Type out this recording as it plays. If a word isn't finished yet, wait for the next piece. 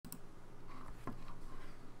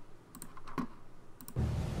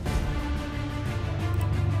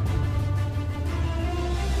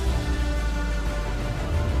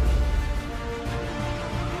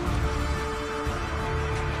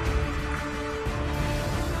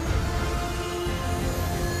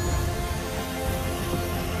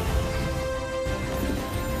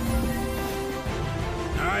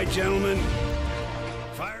gentlemen.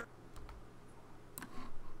 Fire.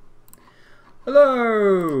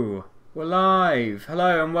 Hello! We're live.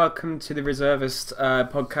 Hello and welcome to the Reservist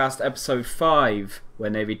podcast episode 5, where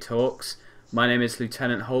Navy talks. My name is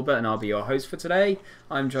Lieutenant Holbert and I'll be your host for today.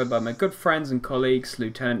 I'm joined by my good friends and colleagues,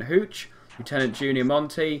 Lieutenant Hooch, Lieutenant Junior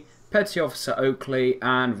Monty, Petty Officer Oakley,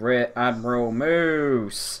 and Rear Admiral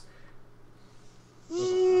Moose.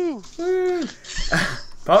 Woo!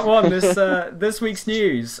 Part 1, this week's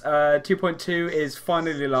news. 2.2 is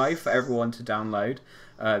finally live for everyone to download.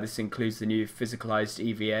 This includes the new physicalized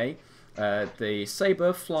EVA, the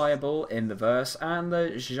Sabre flyable in the verse, and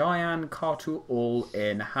the Jian Kartu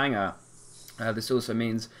all-in hangar. This also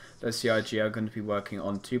means that CIG are going to be working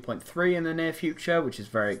on 2.3 in the near future, which is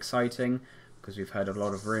very exciting because we've heard a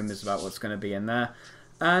lot of rumours about what's going to be in there.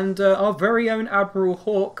 And our very own Admiral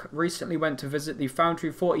Hawk recently went to visit the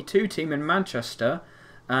Foundry 42 team in Manchester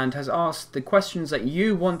and has asked the questions that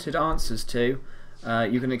you wanted answers to.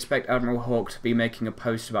 You can expect Admiral Hawk to be making a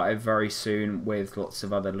post about it very soon with lots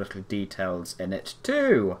of other little details in it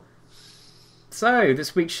too. So,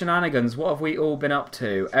 this week's shenanigans, what have we all been up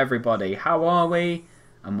to? Everybody, how are we?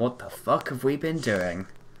 And what the fuck have we been doing?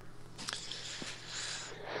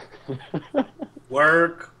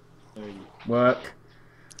 Work. Work.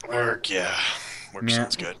 Work, yeah. Work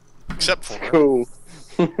sounds good. Except for... Cool.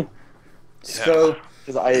 So...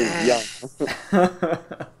 Because I am young.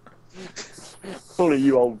 All of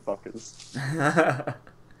you old fuckers.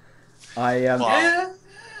 Yeah,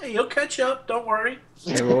 you'll catch up. Don't worry.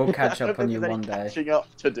 It will all catch up on you one day. Catching up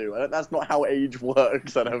to do. That's not how age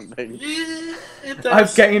works, I don't think. Yeah, it does.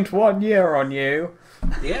 I've gained 1 year on you.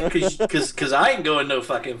 Yeah, because I ain't going no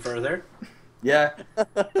fucking further. Yeah.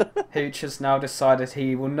 Hooch has now decided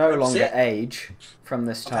he will no longer age from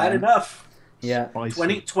this time. I've had enough. Yeah.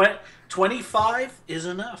 25 is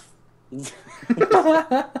enough. I'm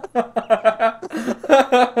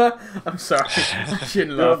sorry.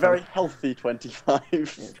 Shouldn't You're a laugh. very healthy 25.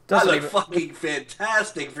 I look fucking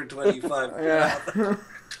fantastic for 25. Yeah.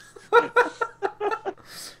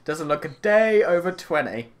 Doesn't look a day over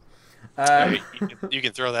 20. you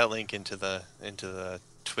can throw that link into the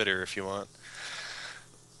Twitter if you want.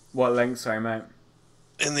 What link? Sorry, mate.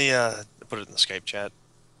 In the put it in the Skype chat.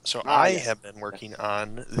 So I have been working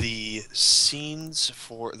on the scenes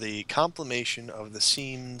for the compilation of the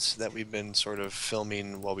scenes that we've been sort of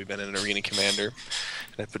filming while we've been in Arena Commander.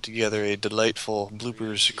 And I put together a delightful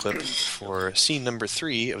bloopers clip for scene number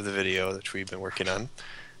 3 of the video that we've been working on.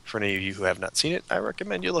 For any of you who have not seen it, I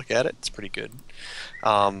recommend you look at it. It's pretty good.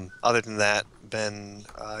 Other than that, been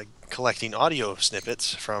collecting audio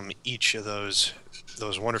snippets from each of those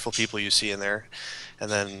wonderful people you see in there, and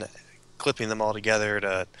then clipping them all together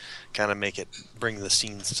to kind of bring the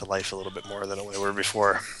scenes to life a little bit more than they were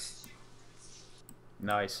before.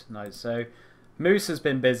 Nice. So, Moose has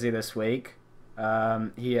been busy this week.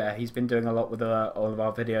 He's been doing a lot with all of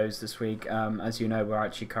our videos this week. As you know, we're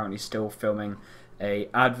actually currently still filming a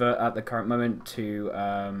advert at the current moment to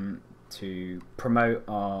promote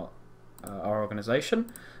our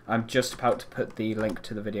organisation. I'm just about to put the link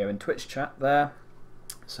to the video in Twitch chat there.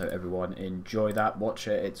 So everyone enjoy that, watch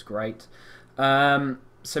it, it's great. So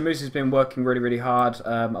Moose has been working really hard.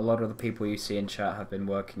 A lot of the people you see in chat have been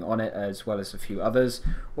working on it, as well as a few others.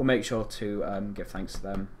 We'll make sure to give thanks to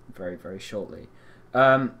them very shortly.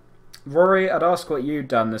 Rory, I'd ask what you've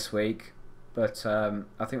done this week, but I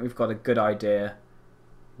think we've got a good idea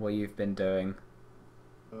what you've been doing.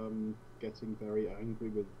 Getting very angry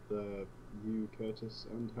with you, Curtis,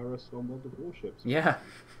 and Harris on World of Warships. Yeah,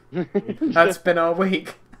 that's been our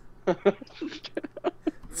week.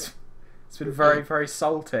 It's been very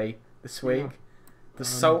salty this week. Yeah. The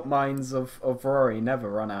salt mines of Rory never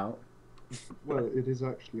run out. Well, it is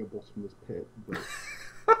actually a bottomless pit. But...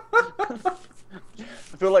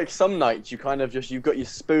 I feel like some nights you've got your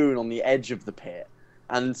spoon on the edge of the pit,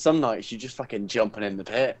 and some nights you're just fucking jumping in the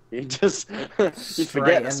pit. You just you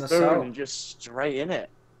forget the spoon and just straight in it.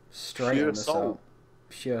 Straight in the salt.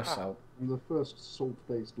 Pure salt. I'm the first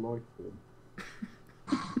salt-based life form.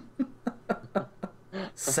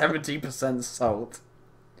 70% salt.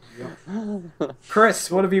 Yeah.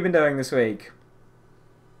 Chris, what have you been doing this week?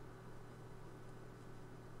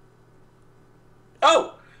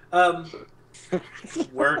 Oh,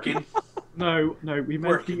 working. No, we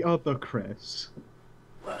meant the other Chris.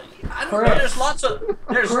 I don't know. There's lots of.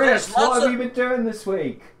 Chris, what have you been doing this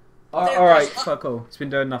week? Alright, fuck all. It's been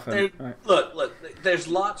doing nothing. Right. Look, there's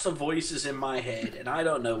lots of voices in my head, and I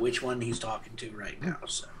don't know which one he's talking to right now.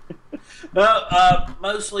 So,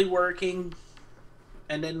 mostly working,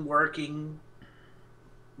 and then working,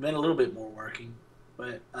 then a little bit more working.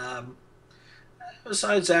 But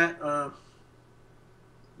besides that,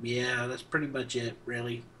 yeah, that's pretty much it.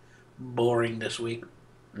 Really boring this week.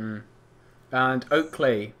 Mm. And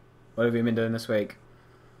Oakley, what have you been doing this week?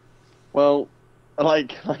 Well,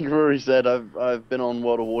 like Rory said, I've been on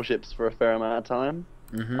World of Warships for a fair amount of time.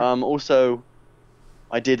 Also,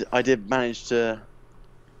 I did manage to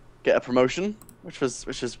get a promotion, which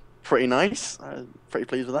was pretty nice. I was pretty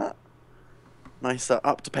pleased with that. Nice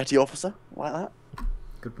up to petty officer, like that.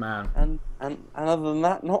 Good man. And other than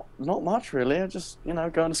that, not much really. I just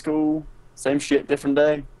going to school, same shit, different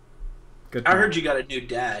day. Good. I heard you got a new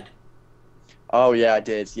dad. Oh yeah, I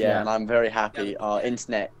did. Yeah, and I'm very happy. Our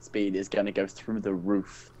internet speed is going to go through the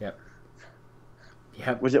roof. Yep.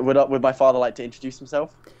 Would my father like to introduce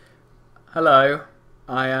himself? Hello,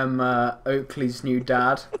 I am Oakley's new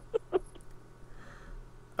dad.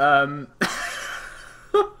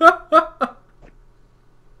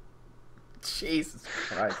 Jesus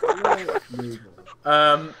Christ.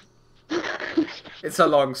 It's a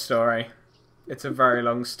long story. It's a very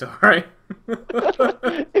long story.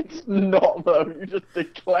 It's not though. You just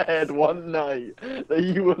declared one night that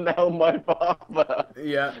you were now my father.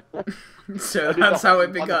 Yeah. So that's how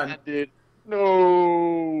it began.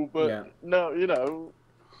 No, but yeah. No,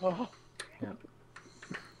 Oh. Yeah.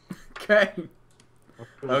 Okay.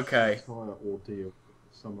 Okay. The entire ordeal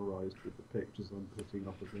summarised with the pictures I'm putting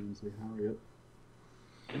up of Ainsley Harriott.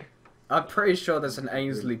 I'm pretty sure there's an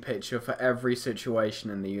Ainsley picture for every situation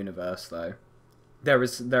in the universe, though. There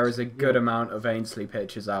is a good amount of Ainsley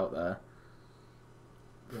pictures out there.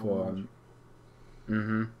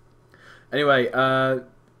 Anyway,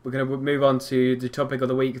 we're going to move on to the topic of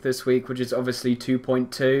the week this week, which is obviously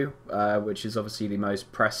 2.2, which is obviously the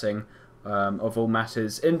most pressing of all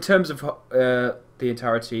matters in terms of the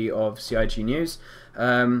entirety of CIG news.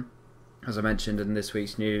 As I mentioned in this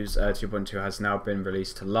week's news, 2.2 has now been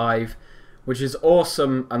released to live, which is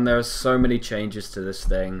awesome, and there are so many changes to this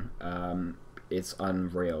thing. It's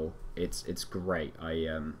unreal. It's great.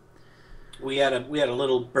 We had a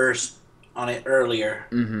little burst on it earlier,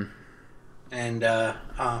 and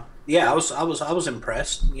yeah, I was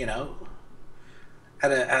impressed.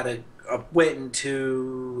 I went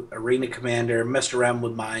into Arena Commander, messed around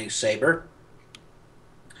with my saber.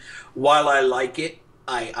 While I like it,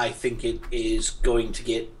 I think it is going to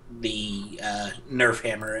get the Nerf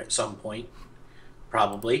hammer at some point,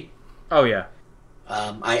 probably. Oh yeah.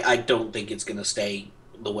 I don't think it's going to stay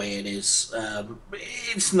the way it is.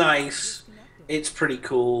 It's nice. It's pretty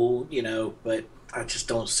cool, but I just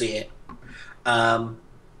don't see it.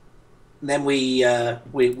 Then we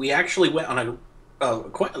actually went on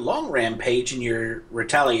quite a long rampage in your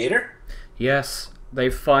Retaliator. Yes, they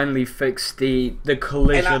finally fixed the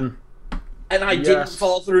collision. And I didn't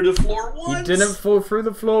fall through the floor once. You didn't fall through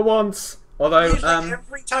the floor once. Although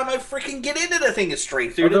every time I freaking get into the thing, it's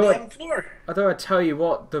straight through the damn floor. Although I tell you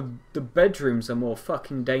what, the bedrooms are more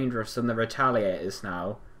fucking dangerous than the Retaliators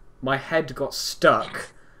now. My head got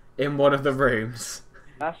stuck in one of the rooms.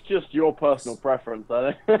 That's just your personal preference,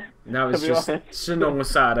 I think. No, it's just a normal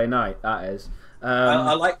Saturday night. That is.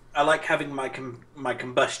 I like having my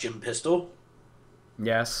combustion pistol.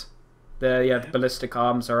 Yes, the ballistic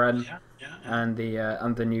arms are in, and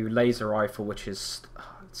the new laser rifle, which is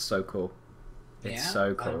it's so cool. It's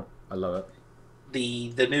so cool. I love it.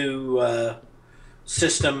 The new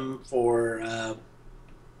system for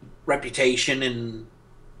reputation and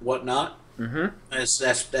whatnot.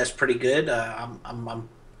 That's pretty good. I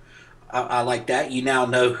like that. You now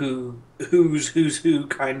know who's who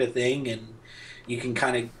kind of thing, and you can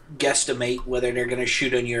kind of guesstimate whether they're going to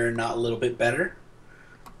shoot on you or not a little bit better.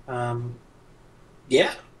 We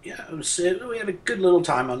had a good little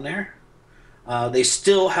time on there. They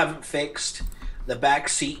still haven't fixed the back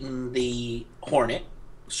seat in the Hornet,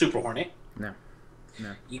 Super Hornet. No.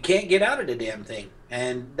 You can't get out of the damn thing,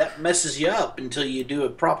 and that messes you up until you do a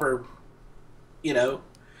proper, Yeah.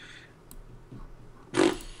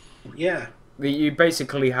 You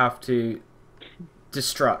basically have to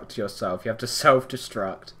destruct yourself. You have to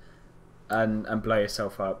self-destruct and blow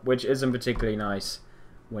yourself up, which isn't particularly nice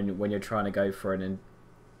when you're trying to go for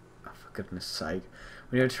for goodness sake,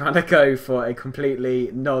 when you're trying to go for a completely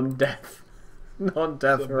non-death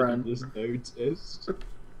run. Just noticed.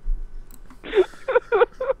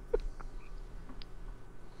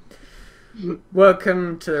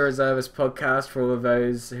 Welcome to the Reservist podcast for all of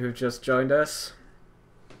those who've just joined us.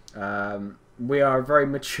 We are a very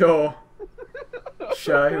mature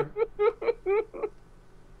show.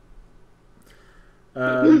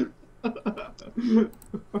 For goodness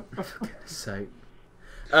sake.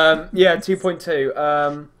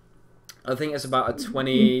 2.2. I think it's about a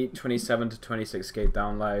 27 to 26 gig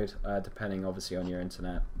download, depending obviously on your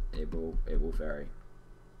internet. It will vary.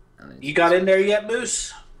 And You got in there yet,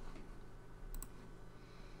 Moose?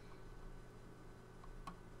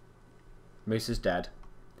 Moose is dead.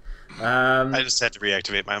 I just had to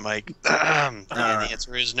reactivate my mic. And the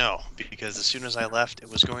answer is no, because as soon as I left, it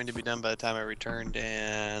was going to be done by the time I returned,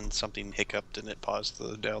 and something hiccuped and it paused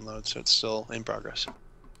the download, so it's still in progress.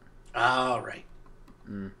 All right.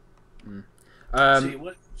 See,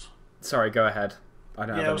 what? Sorry, go ahead. I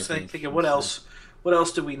don't. Yeah, have I was anything thinking, what else? What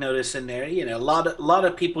else did we notice in there? You know, a lot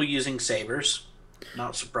of people using sabers.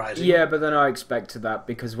 Not surprising. Yeah, but then I expected that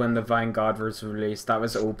because when the Vanguard was released, that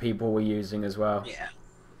was all people were using as well. Yeah.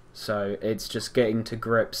 So it's just getting to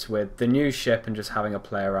grips with the new ship and just having a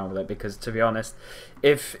play around with it. Because to be honest,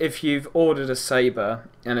 if you've ordered a Saber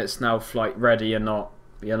and it's now flight ready, you're not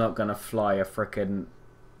gonna fly a frickin'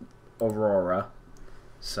 Aurora.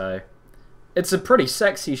 So it's a pretty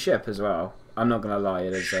sexy ship as well. I'm not gonna lie,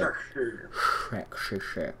 it is a sexy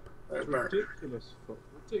ship. Ridiculous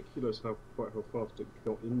how fast it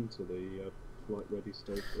got into the flight ready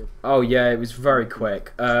state. Oh yeah, it was very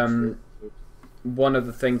quick. One of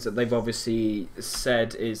the things that they've obviously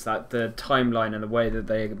said is that the timeline and the way that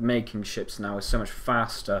they're making ships now is so much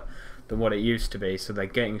faster than what it used to be. So they're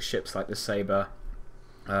getting ships like the Saber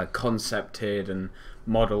concepted and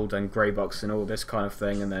modelled and grey box and all this kind of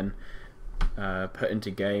thing, and then put into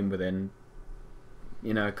game within,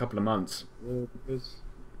 you know, a couple of months. There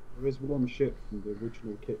is one ship from the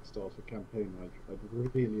original Kickstarter campaign I'd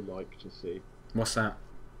really like to see. What's that?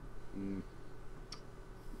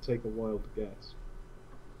 Take a wild guess.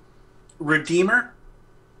 Redeemer?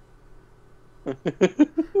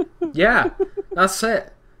 Yeah, that's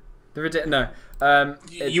it. No.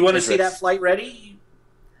 You want to see that flight ready?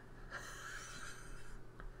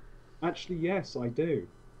 Actually, yes, I do.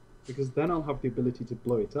 Because then I'll have the ability to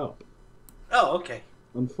blow it up. Oh, okay.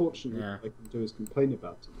 Unfortunately, Yeah. what I can do is complain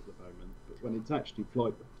about it at the moment, but when it's actually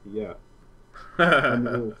flight ready, yeah, then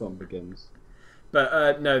the real fun begins.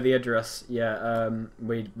 But no, the address, yeah,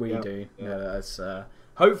 we do. Yeah, that's,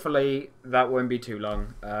 hopefully that won't be too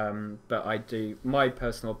long. But I do. My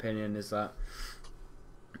personal opinion is that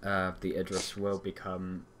the address will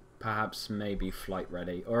become perhaps maybe flight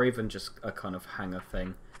ready, or even just a kind of hangar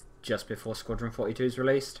thing, just before Squadron 42 is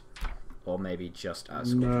released, or maybe just as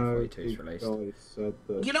Squadron 42 is released. Said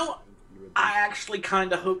that You know, I actually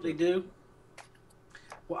kind of hope they do.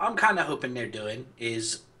 What I'm kind of hoping they're doing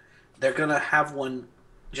is they're going to have one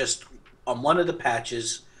just on one of the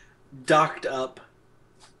patches docked up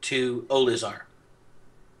to Olizar.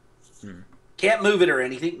 Can't move it or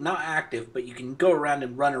anything, not active, but you can go around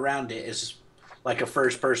and run around it as like a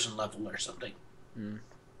first-person level or something.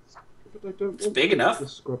 But I don't It's big enough. The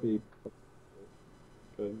scrubby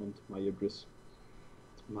going onto my Ibris. It's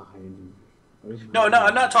mine. No,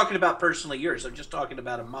 I'm not talking about personally yours. I'm just talking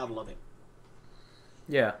about a model of it.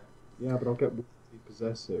 Yeah. Yeah, but I'll get really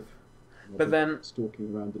possessive. But then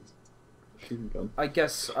stalking around its machine gun. I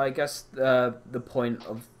guess the point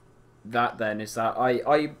of that then is that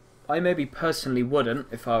I maybe personally wouldn't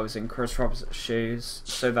if I was in Chris Roberts' shoes,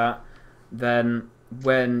 so that then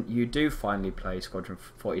when you do finally play Squadron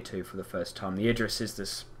 42 for the first time, the Idris is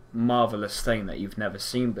this marvellous thing that you've never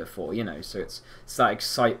seen before, you know, so it's that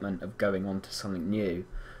excitement of going on to something new.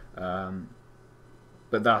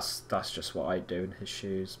 But that's just what I'd do in his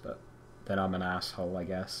shoes, but then I'm an asshole, I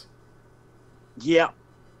guess. Yeah.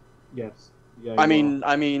 Yes. Yeah. I mean,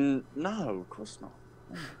 no, of course not.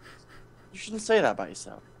 You shouldn't say that about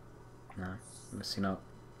yourself. No, obviously not.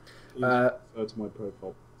 refer to my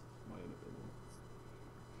profile. My own opinion.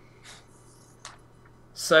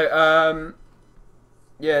 So,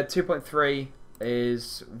 yeah,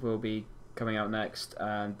 2.3 will be coming out next,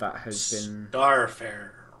 and that has been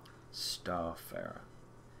Starfarer,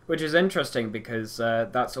 which is interesting because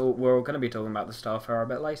that's all we're all going to be talking about the Starfarer a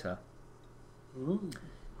bit later. Ooh.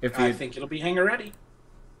 I think it'll be hangar ready.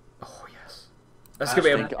 Oh yes, that's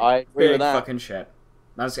going to be I a agree with big that. fucking ship.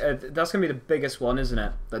 That's going to be the biggest one, isn't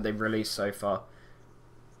it, that they've released so far?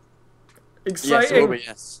 Exciting. Yes, it will be,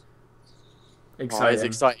 yes. Exciting. Oh, it's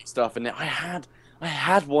exciting stuff, and I had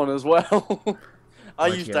one as well. I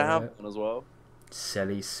Where'd used you to get have it? one as well.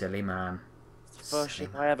 Silly man. It's the first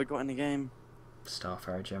ship I ever got in a game.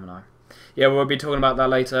 Starfarer Gemini. Yeah, we'll be talking about that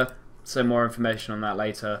later. Some more information on that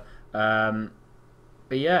later.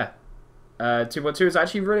 But yeah, 2.2 is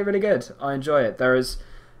actually really, really good. I enjoy it.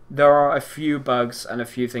 There are a few bugs and a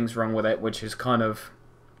few things wrong with it, which is kind of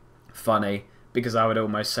funny, because I would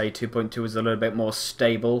almost say 2.2 is a little bit more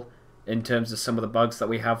stable in terms of some of the bugs that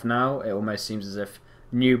we have now. It almost seems as if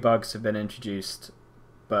new bugs have been introduced,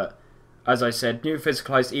 but as I said, new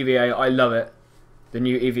physicalized EVA, I love it. The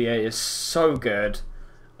new EVA is so good.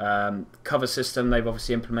 Cover system they've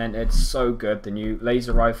obviously implemented, so good. The new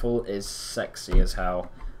laser rifle is sexy as hell.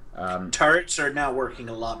 Turrets are now working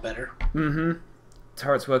a lot better. Mm-hmm.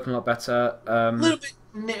 Turrets working a lot better. A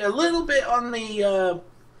little bit on the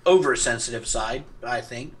oversensitive side, I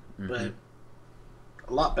think, but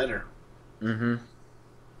a lot better. Mm-hmm.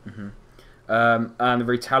 Mm-hmm. And the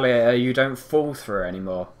Retaliator, you don't fall through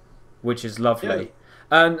anymore, which is lovely.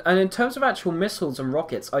 Yeah. And in terms of actual missiles and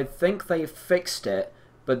rockets, I think they fixed it,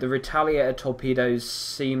 but the Retaliator torpedoes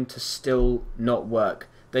seem to still not work.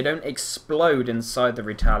 They don't explode inside the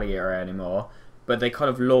Retaliator anymore, but they kind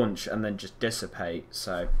of launch and then just dissipate.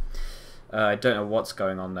 So I don't know what's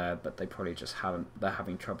going on there, but they probably just they're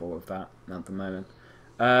having trouble with that at the moment.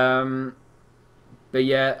 But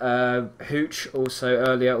yeah, Hooch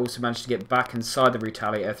earlier managed to get back inside the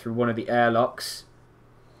Retaliator through one of the airlocks,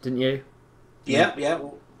 didn't you? Yeah.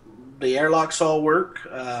 The airlocks all work.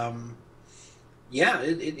 Yeah,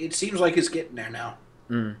 it seems like it's getting there now.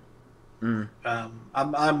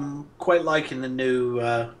 I'm quite liking the new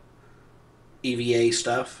EVA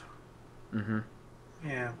stuff.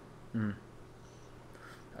 Yeah.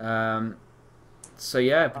 So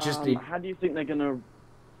yeah, just how do you think they're gonna?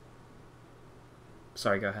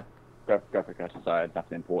 Sorry, go ahead. Go for it. Sorry,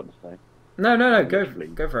 that's important to say. No. Go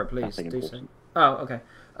for it, please. Do so. Oh, okay.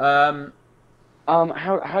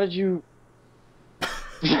 How did you?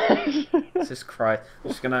 Jesus Christ! I'm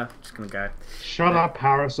just gonna go. Shut up,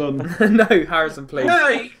 Harrison. No, Harrison, please.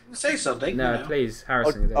 No, say something. No, please,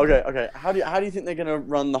 Harrison. Okay. How do you think they're gonna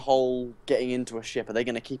run the whole getting into a ship? Are they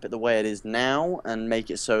gonna keep it the way it is now and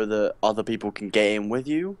make it so that other people can get in with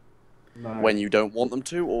you when you don't want them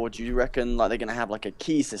to, or do you reckon like they're gonna have like a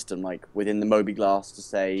key system like within the Moby Glass to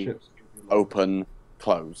say open,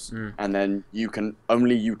 close, and then you can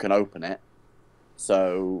open it?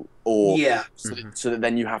 So that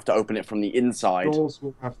then you have to open it from the inside. Doors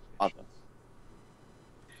will have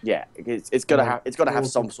yeah, it's got to have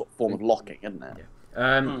some sort of form of locking, isn't it?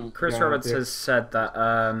 Yeah. Chris Roberts has said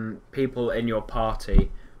that people in your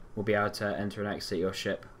party will be able to enter and exit your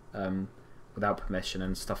ship without permission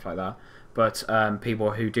and stuff like that. But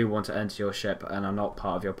people who do want to enter your ship and are not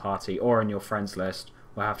part of your party or on your friends list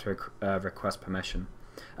will have to request permission.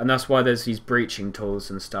 And that's why there's these breaching tools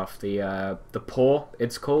and stuff. The paw,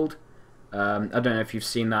 it's called. I don't know if you've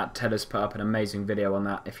seen that. Ted has put up an amazing video on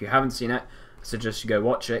that. If you haven't seen it, I suggest you go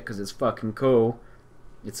watch it because it's fucking cool.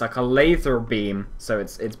 It's like a laser beam, so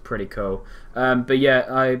it's pretty cool. But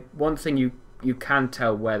yeah, one thing you can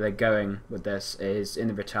tell where they're going with this is in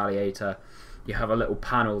the Retaliator, you have a little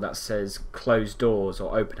panel that says closed doors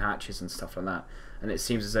or open hatches and stuff like that. And it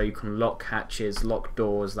seems as though you can lock hatches, lock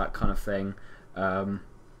doors, that kind of thing. I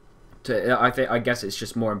guess it's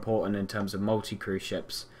just more important in terms of multi-crew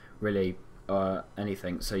ships, really,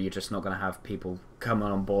 anything. So you're just not going to have people come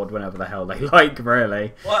on board whenever the hell they like,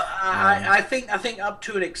 really. Well, I think up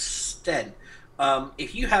to an extent,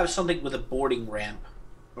 if you have something with a boarding ramp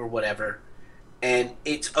or whatever, and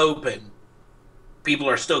it's open, people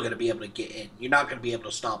are still going to be able to get in. You're not going to be able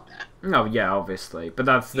to stop that. No, yeah, obviously, but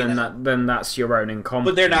then that's your own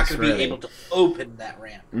incompetence. But they're not going to really be able to open that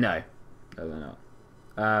ramp. No, they're not.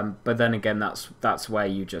 But then again, that's where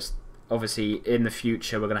you just obviously in the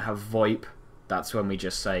future we're going to have VoIP. That's when we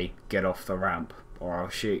just say get off the ramp or I'll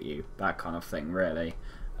shoot you. That kind of thing, really.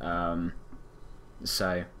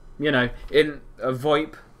 So in a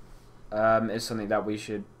VoIP is something that we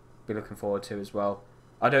should be looking forward to as well.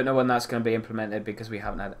 I don't know when that's going to be implemented because we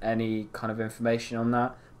haven't had any kind of information on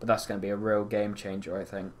that, but that's going to be a real game changer, I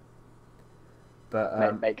think.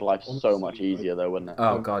 But make life so much easier, though, wouldn't it?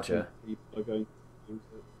 Oh god, yeah. People are going to use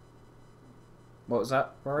it. What was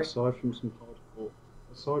that, Rory? Aside from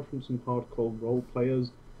some hardcore role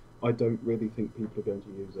players, I don't really think people are going to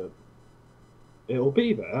use it. It'll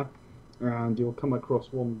be there, and you'll come across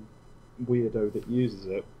one weirdo that uses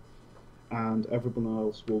it, and everyone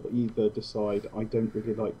else will either decide I don't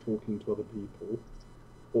really like talking to other people,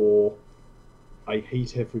 or I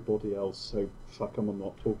hate everybody else, so fuck them, I'm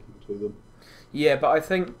not talking to them. Yeah, but I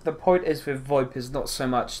think the point is with VoIP is not so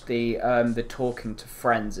much the talking to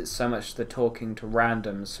friends, it's so much the talking to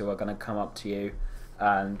randoms who are going to come up to you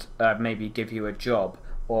and maybe give you a job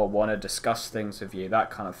or want to discuss things with you, that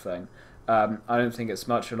kind of thing. I don't think it's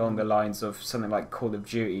much along the lines of something like Call of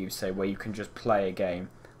Duty, you say, where you can just play a game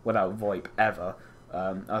without VoIP ever.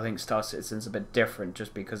 I think Star Citizen's a bit different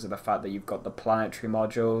just because of the fact that you've got the planetary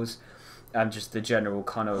modules and just the general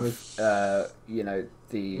kind of,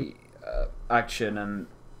 the action and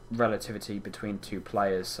relativity between two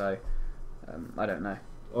players. So, I don't know.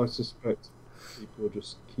 I suspect people will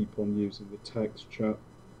just keep on using the text chat.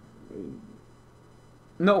 I mean,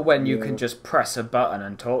 not when you can just press a button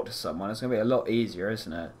and talk to someone. It's going to be a lot easier,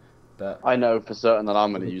 isn't it? But I know for certain that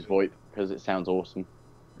I'm going to use VoIP because it sounds awesome.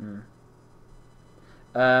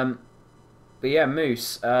 But yeah,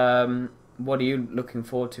 Moose, what are you looking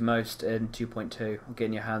forward to most in 2.2? Or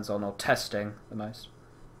getting your hands on or testing the most?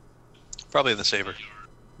 Probably the Saber.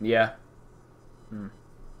 Yeah.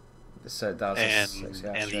 So and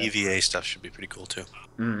the EVA stuff should be pretty cool too.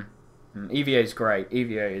 EVA is great.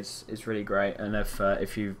 EVA is really great. And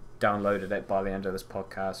if you downloaded it by the end of this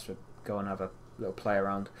podcast, go and have a little play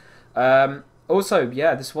around. Also,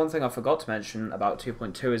 yeah, this is one thing I forgot to mention about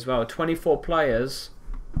 2.2 as well. 24 players.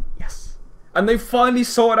 Yes. And they finally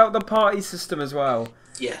sorted out the party system as well.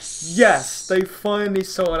 Yes. Yes, they finally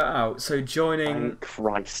sorted it out. So joining... Thank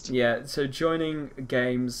Christ. Yeah, so joining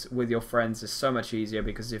games with your friends is so much easier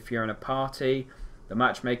because if you're in a party, the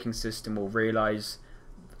matchmaking system will realise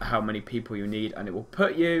how many people you need and it will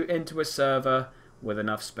put you into a server with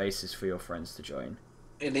enough spaces for your friends to join.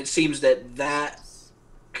 And it seems that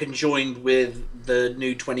conjoined with the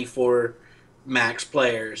new 24 max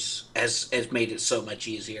players has made it so much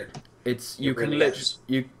easier.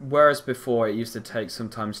 Whereas before it used to take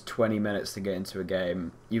sometimes 20 minutes to get into a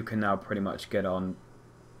game, you can now pretty much get on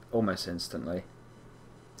almost instantly.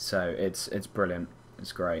 So it's brilliant.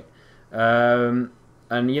 It's great. And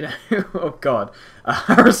you know, oh god,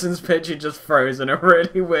 Harrison's picture just froze in a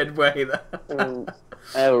really weird way there.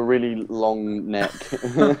 I have a really long neck.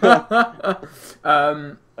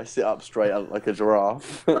 I sit up straight up like a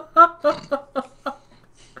giraffe.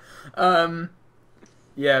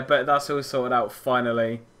 Yeah, but that's all sorted out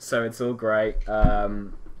finally, so it's all great.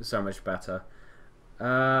 So much better.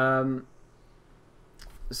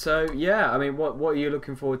 So yeah, I mean, what are you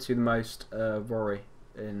looking forward to the most, Rory,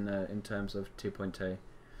 in terms of 2.2?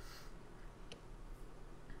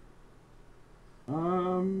 I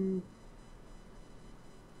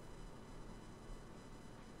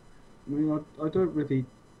mean, I don't really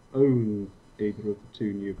own either of the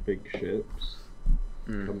two new big ships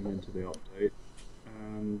coming into the update.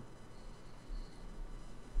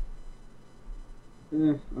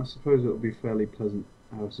 I suppose it'll be fairly pleasant,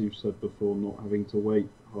 as you've said before, not having to wait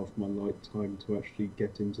half my lifetime to actually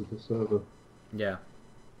get into the server. Yeah.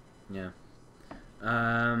 Yeah.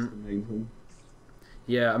 That's the main thing.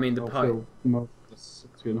 Yeah, I mean, the feel more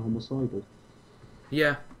sexy and homicidal.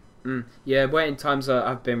 Yeah. Yeah, waiting times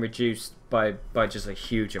have been reduced by just a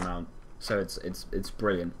huge amount. So it's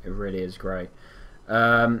brilliant. It really is great.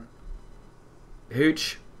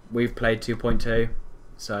 Hooch, we've played 2.2,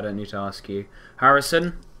 so I don't need to ask you.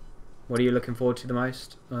 Harrison, what are you looking forward to the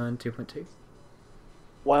most in 2.2?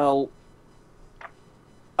 Well,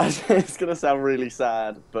 it's going to sound really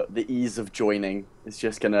sad, but the ease of joining is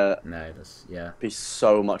just going to be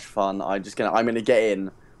so much fun. I'm going to get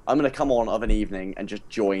in. I'm going to come on of an evening and just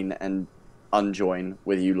join and unjoin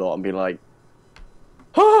with you lot and be like,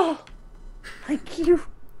 oh, thank you.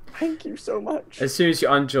 Thank you so much. As soon as you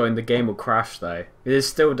unjoin, the game will crash, though. It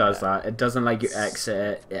still does that. It doesn't let you exit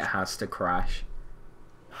it. It has to crash.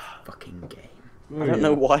 Fucking game. I don't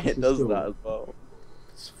know why it does that as well.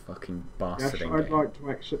 It's fucking bastarding Yes, I'd game. like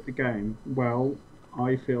to exit the game. Well,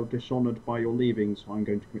 I feel dishonoured by your leaving, so I'm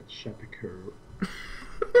going to commit seppuku.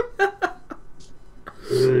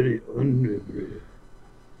 Very honourable.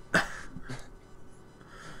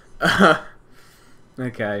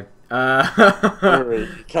 Okay. You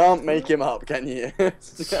can't make him up, can you?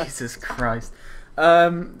 Jesus Christ.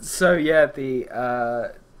 So yeah, the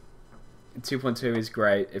 2.2 is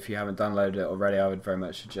great. If you haven't downloaded it already, I would very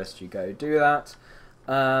much suggest you go do that.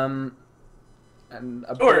 Or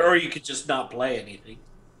you could just not play anything.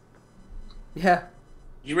 Yeah.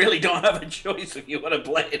 You really don't have a choice if you want to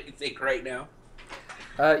play anything right now.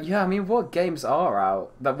 Yeah, I mean, what games are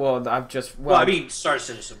out? I mean, Star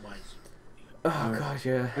Citizen wise. Oh god,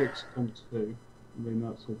 yeah. XCOM 2. I mean,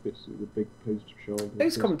 that's obviously the big poster child.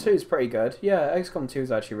 XCOM 2 is pretty good. Yeah, XCOM 2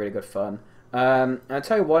 is actually really good fun. I'll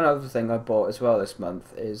tell you one other thing I bought as well this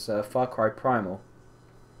month is Far Cry Primal.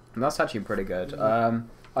 And that's actually pretty good. I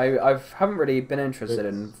haven't really been interested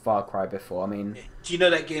in Far Cry before. I mean... Do you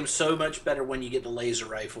know that game's so much better when you get the laser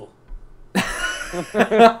rifle?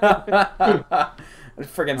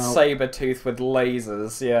 Friggin' Sabertooth with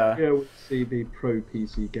lasers, yeah. Yeah, we'll see the pro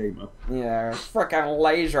PC gamer. Yeah, frickin'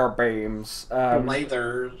 laser beams.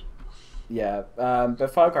 Lasers. Yeah, but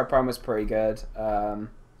Far Cry Primal was pretty good. I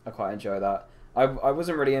quite enjoy that. I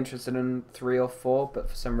wasn't really interested in 3 or 4, but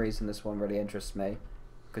for some reason this one really interests me.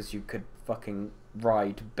 Because you could fucking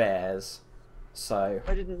ride bears. So...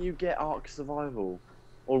 Why didn't you get Ark Survival?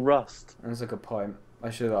 Or Rust? That's a good point. I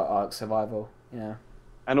should have got Ark Survival. Yeah.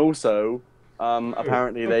 And also,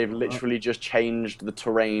 apparently they've literally just changed the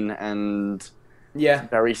terrain and Yeah.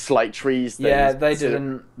 very slight trees. Yeah, things. they So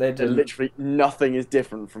didn't. They didn't. literally nothing is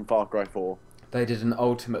different from Far Cry 4. They did an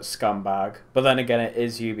ultimate scumbag. But then again, it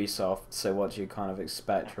is Ubisoft, so what do you kind of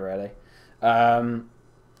expect, really?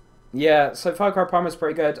 Yeah, so Far Cry Primal is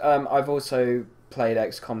pretty good. I've also played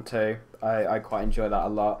XCOM 2. I quite enjoy that a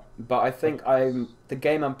lot. But I think the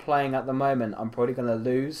game I'm playing at the moment, I'm probably going to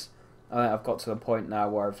lose. I've got to the point now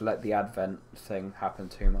where I've let the Advent thing happen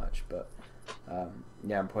too much. But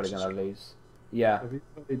yeah, I'm probably going to lose. Yeah. Have you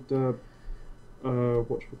played,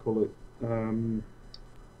 whatchamacallit?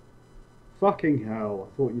 Fucking hell,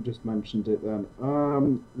 I thought you just mentioned it then.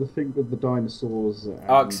 The thing with the dinosaurs.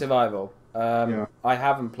 Ark Survival. Yeah. I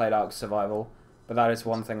haven't played Ark Survival, but that is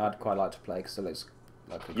one thing I'd quite like to play because it looks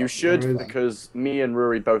like a You should, is- because me and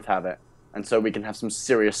Rory both have it, and so we can have some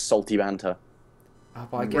serious salty banter. Oh,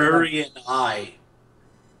 but I get Rory and I.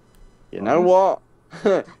 You know what?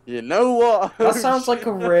 You know what? that sounds like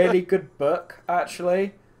a really good book,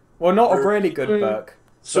 actually. Well, not a really good book.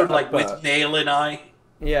 Sort of but a like with book. Nail and I.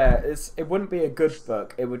 Yeah, it wouldn't be a good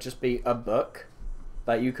book. It would just be a book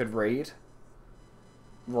that you could read.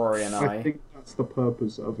 Rory and I think that's the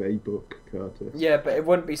purpose of a book, Curtis. Yeah, but it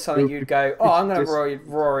wouldn't be something you'd go, oh, I'm going to read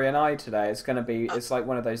Rory and I today. It's like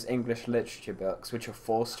one of those English literature books which you're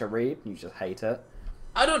forced to read and you just hate it.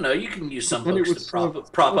 I don't know. You can use some Then it books would to serve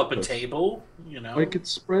its prop up a purpose. table. You know. I could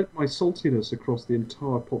spread my saltiness across the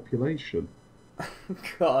entire population.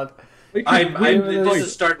 God. I could win this fights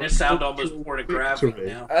is starting to sound almost victory. pornographic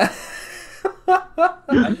now.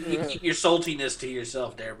 You keep your saltiness to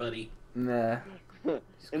yourself, there, buddy. Nah.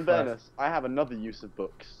 In fairness, I have another use of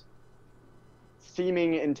books.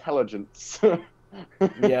 Seeming intelligence.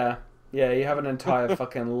 Yeah. Yeah, you have an entire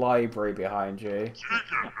fucking library behind you.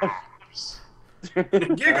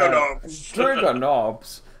 Giganobs. Trigger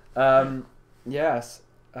knobs. Yes.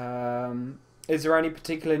 Is there any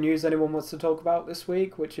particular news anyone wants to talk about this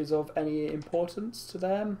week, which is of any importance to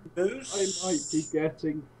them? I might be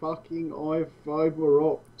getting fucking fiber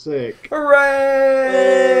optic.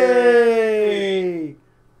 Hooray!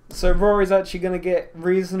 So Rory's actually going to get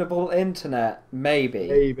reasonable internet.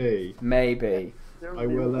 Maybe. Maybe. I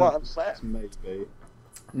will maybe.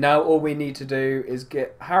 Now all we need to do is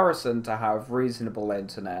get Harrison to have reasonable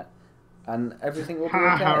internet. And everything will be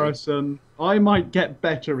Ha, okay. Harrison. I might get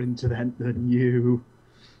better internet than you.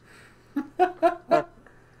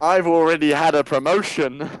 I've already had a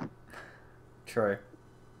promotion. True.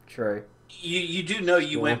 You do know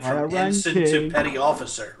you went higher from ensign to ranking. petty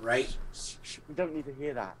officer, right? We don't need to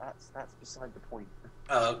hear that. That's beside the point.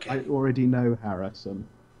 Oh, okay. I already know Harrison.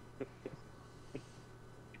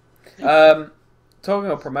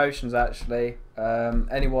 Talking of promotions, actually,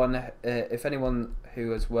 if anyone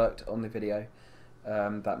who has worked on the video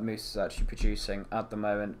that Moose is actually producing at the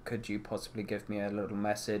moment, could you possibly give me a little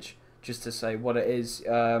message just to say what it is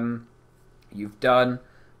you've done,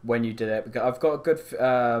 when you did it? Because I've got a good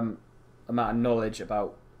amount of knowledge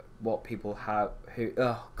about what people have.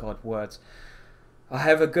 I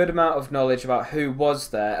have a good amount of knowledge about who was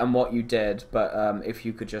there and what you did, but if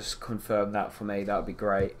you could just confirm that for me, that would be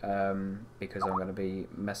great, because I'm going to be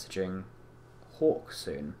messaging Hawk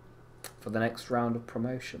soon for the next round of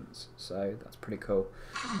promotions, so that's pretty cool.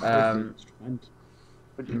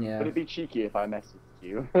 Would Yeah. it be cheeky if I messaged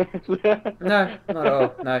you? No, not at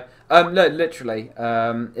all, no. No, literally,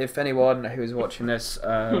 if anyone who is watching this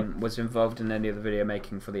was involved in any of the video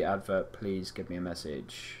making for the advert, please give me a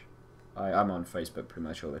message. I'm on Facebook pretty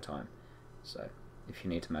much all the time, so if you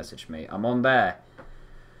need to message me, I'm on there.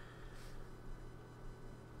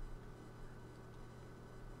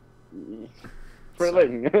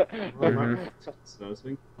 Thrilling.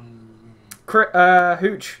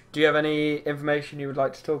 Hooch, do you have any information you would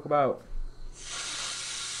like to talk about?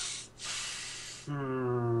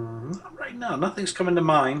 Not right now, nothing's coming to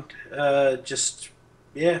mind. Just,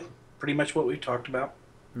 yeah, pretty much what we talked about.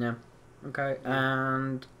 Yeah. Okay,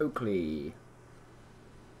 and Oakley.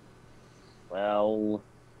 Well,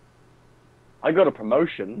 I got a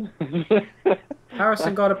promotion.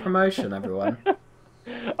 Harrison got a promotion, everyone.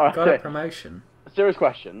 Got a promotion. Serious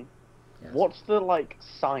question. Yes. What's the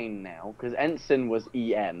sign now? Because ensign was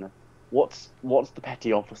EN. What's the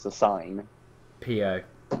petty officer sign? PO.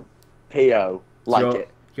 PO.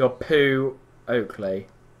 You're Pooh Oakley.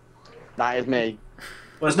 That is me.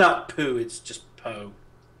 Well, it's not poo, it's just Poe.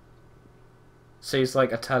 So he's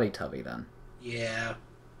like a Teletubby then. Yeah.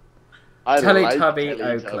 Teletubby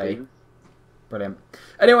Oakley. Brilliant.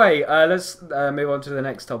 Anyway, let's move on to the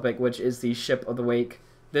next topic, which is the ship of the week.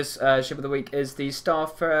 This ship of the week is the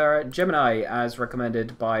Starfarer Gemini, as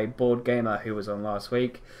recommended by Board Gamer, who was on last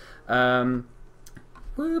week. Woo,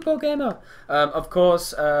 Board Gamer! Of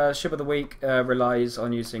course, ship of the week relies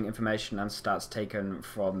on using information and stats taken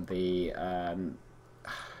from the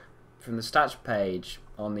stats page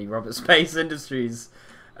on the Robert Space Industries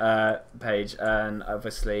page, and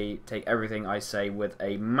obviously take everything I say with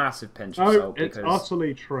a massive pinch of salt. It's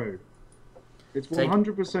utterly true. It's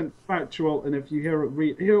 100% factual, and if you hear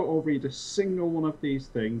or read a single one of these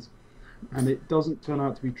things, and it doesn't turn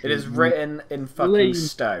out to be true, it is written in fucking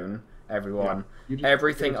stone, everyone. Yeah,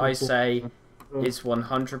 everything I say is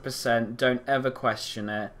 100%. Don't ever question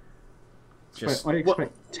it. I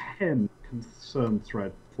expect 10 concern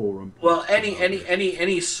thread forum. Well,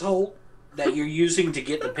 any salt that you're using to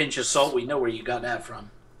get the pinch of salt, we know where you got that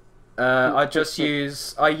from. I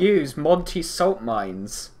use Monty Salt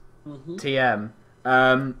Mines. TM.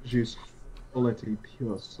 Use quality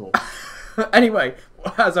pure salt. Anyway,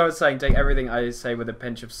 as I was saying, take everything I say with a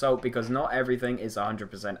pinch of salt, because not everything is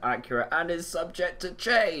 100% accurate and is subject to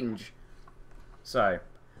change. So,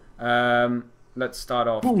 let's start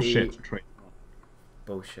off. Bullshit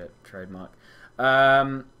trademark.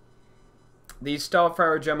 The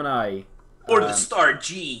Starfarer Gemini. Or the Star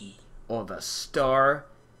G. Or the Star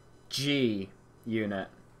G unit.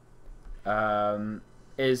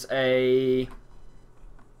 Is a...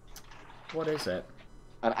 What is it?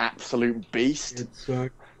 An absolute beast. It's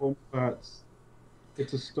a combat...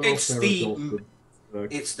 It's a Starfarer.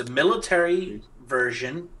 It's the military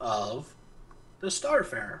version of the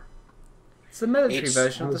Starfarer. It's the military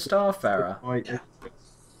version of the Starfarer.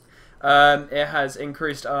 It has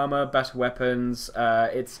increased armor, better weapons.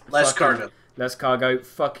 It's less cargo. Less cargo.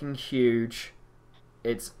 Fucking huge.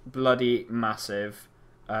 It's bloody massive.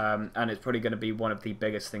 And it's probably going to be one of the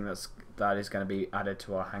biggest things that is going to be added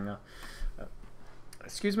to our hangar.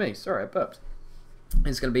 Excuse me, sorry, I burped.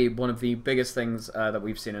 It's going to be one of the biggest things that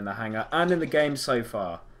we've seen in the hangar and in the game so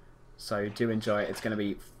far. So do enjoy it. It's going to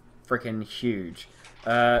be freaking huge.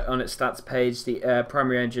 On its stats page, the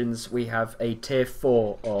primary engines, we have a Tier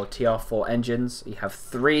 4 or TR4 engines. We have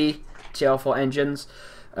 3 TR4 engines.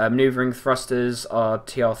 Maneuvering thrusters are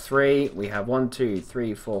TR3. We have 1, 2,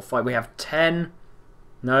 3, 4, 5. We have 10.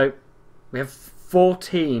 No, we have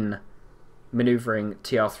 14 maneuvering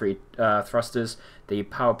TR3 thrusters. The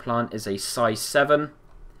power plant is a size 7.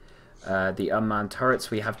 The unmanned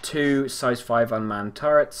turrets, we have 2 size 5 unmanned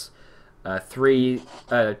turrets, 2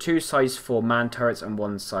 size 4 manned turrets and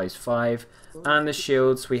 1 size 5. And the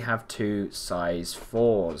shields, we have 2 size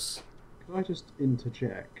 4s. Can I just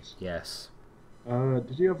interject? Yes.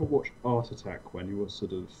 Did you ever watch Art Attack when you were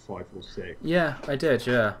sort of 5 or 6? Yeah, I did,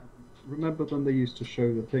 yeah. Remember when they used to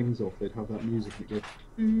show the things off? They'd have that music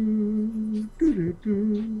and it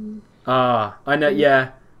go. Ah, I know.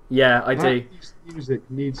 Yeah, I do. That music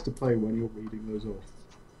needs to play when you're reading those off.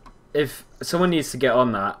 If someone needs to get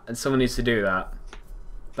on that, and someone needs to do that,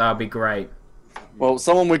 that would be great. Well,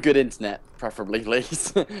 someone with good internet, preferably,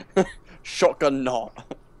 please. Shotgun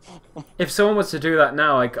not. If someone was to do that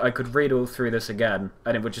now, I could read all through this again,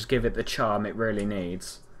 and it would just give it the charm it really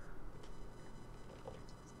needs.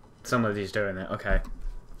 Somebody's doing it. Okay.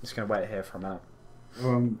 Just going to wait here for a minute.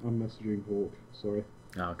 I'm messaging Hawk. Sorry.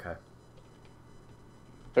 Oh, okay.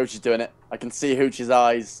 Hoochie's doing it. I can see Hoochie's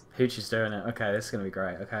eyes. Hoochie's doing it. Okay, this is going to be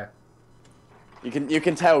great. Okay. You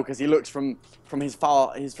can tell because he looks from his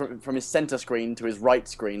center screen to his right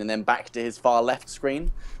screen and then back to his far left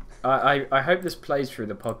screen. I hope this plays through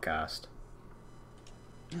the podcast.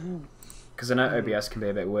 Because I know OBS can be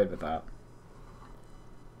a bit weird with that.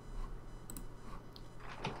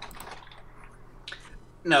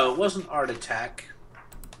 No, it wasn't Art Attack.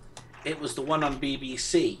 It was the one on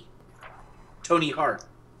BBC. Tony Hart.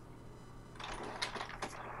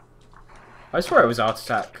 I swear it was Art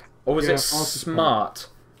Attack. Or was it Smart?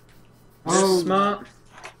 Was it Smart?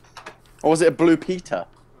 Or was it a Blue Peter?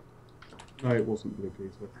 No, it wasn't Blue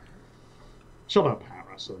Peter. Shut up,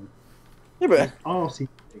 Harrison. Yeah, but arty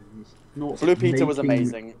things, not Blue Peter was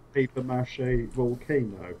amazing. Paper mache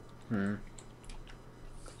volcano. Hmm.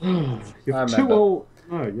 You're too old.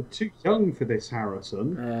 No, you're too young for this,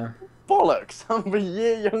 Harrison. Yeah. Bollocks! I'm a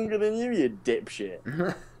year younger than you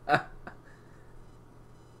dipshit.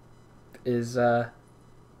 Is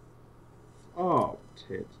Oh,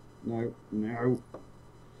 tit. No.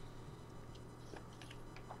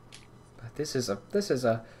 This is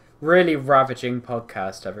a really ravaging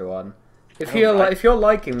podcast, everyone. If you're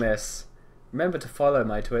liking this, remember to follow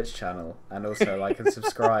my Twitch channel and also like and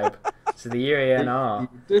subscribe to the UENR.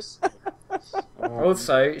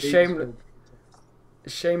 Also,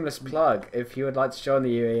 shameless plug. If you would like to join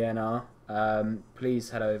the UENR, please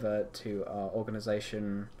head over to our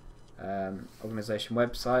organization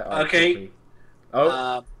website. Okay.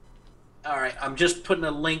 Oh. All right. I'm just putting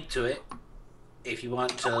a link to it. If you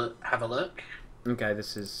want to have a look. Okay,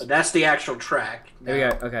 this is. But that's the actual track. Here we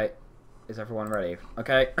go. Okay, is everyone ready?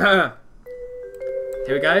 Okay. Here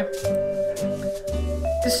we go.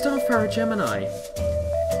 The Starfarer Gemini.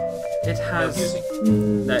 It has.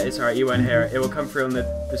 No, it's alright. You won't hear it. It will come through on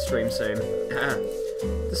the stream soon.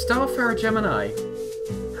 The Starfarer Gemini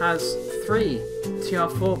has 3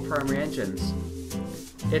 TR4 primary engines.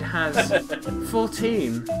 It has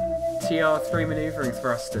 14 TR3 maneuvering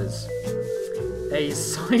thrusters. A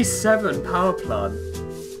size 7 power plant.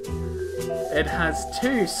 It has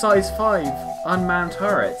 2 size 5 unmanned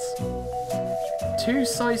turrets, 2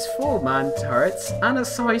 size 4 manned turrets, and a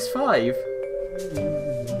size 5.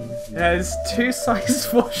 It has 2 size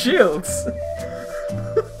 4 shields.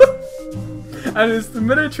 And it's the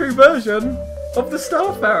military version of the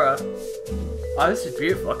Starfarer. Oh, this is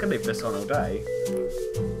beautiful. I can leave this on all day.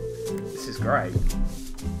 This is great.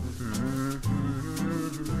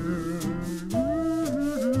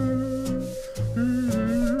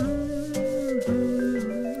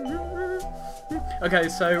 Okay,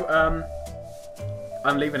 so,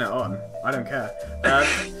 I'm leaving it on. I don't care.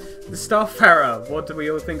 The Starfarer, what do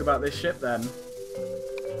we all think about this ship then?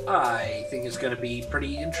 I think it's going to be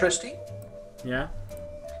pretty interesting. Yeah?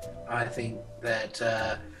 I think that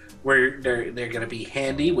they're going to be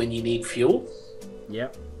handy when you need fuel.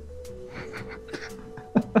 Yep.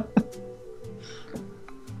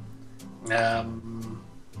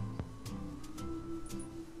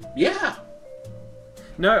 Yeah.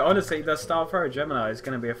 No, honestly, the Starfarer Gemini is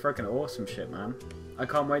going to be a freaking awesome ship, man. I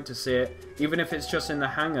can't wait to see it, even if it's just in the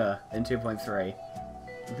hangar in 2.3. I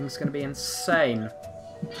think it's going to be insane.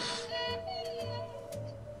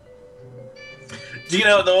 Do you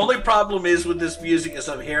know, the only problem is with this music as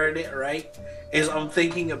I'm hearing it, right, is I'm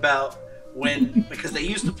thinking about when, because they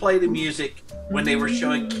used to play the music when they were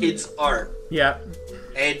showing kids art. Yeah.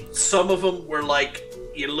 And some of them were like,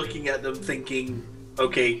 you're looking at them thinking,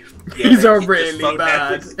 okay, yeah, these are really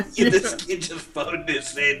bad. This kid just phoned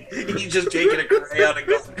this in. He's just taking a crayon and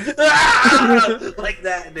going, ah! Like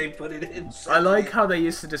that, and they put it in. I like how they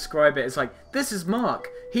used to describe it. It's like, this is Mark.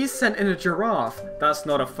 He's sent in a giraffe. That's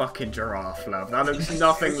not a fucking giraffe, love. That looks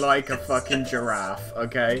nothing like a fucking giraffe,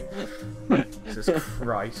 okay? Jesus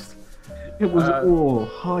Christ. It was all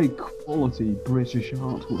high-quality British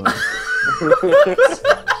artwork.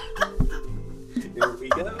 Here we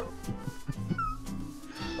go.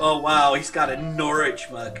 Oh wow, he's got a Norwich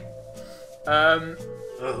mug.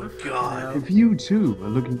 Oh god. If you too are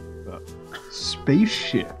looking for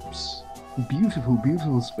spaceships, beautiful,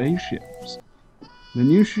 beautiful spaceships, then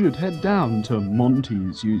you should head down to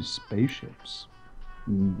Monty's Used Spaceships.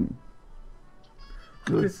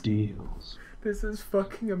 Good deals. This is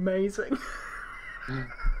fucking amazing.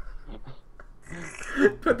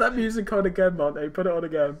 Put that music on again, Monty. Put it on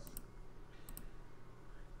again.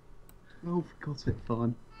 Oh, for God's sake,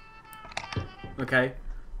 fine. Okay.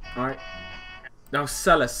 Alright. Now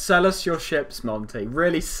sell us. Sell us your ships, Monty.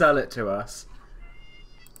 Really sell it to us.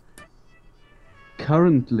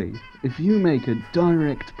 Currently, if you make a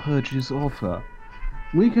direct purchase offer,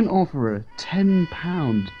 we can offer a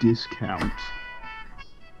 £10 discount.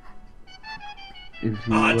 If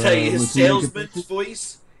you, I tell you, his want to make a salesman's purchase,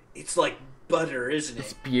 voice, it's like butter, isn't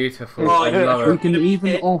It's it? beautiful. Oh, I yeah. love we it. can even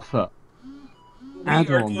it- offer We are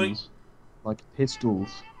going, add-ons like pistols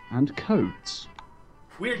and coats.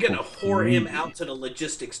 we're gonna whore him out to the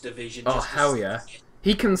logistics division. Oh, just to hell see yeah. it.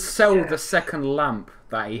 He can sell Yeah. the second lamp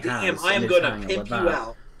that he has. Damn, I in am his gonna hangar pimp with you that.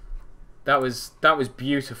 out. That was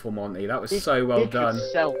beautiful, Monty. That was so well he done.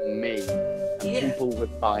 Could sell me. Yeah. People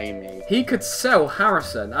would buy me. He could sell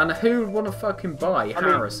Harrison, and who would want to fucking buy I mean,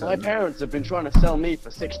 Harrison? my parents have been trying to sell me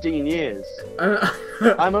for 16 years.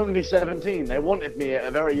 I'm only 17. They wanted me at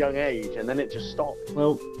a very young age, and then it just stopped.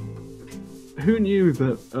 Well, who knew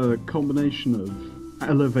that a combination of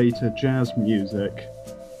elevator jazz music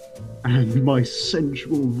and my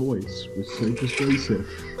sensual voice was so persuasive?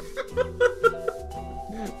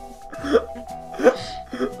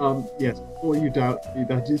 Yes, before you doubt me,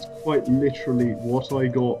 that is quite literally what I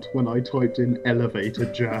got when I typed in elevator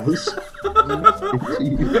jazz. That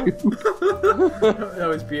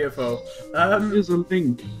was beautiful. Here's a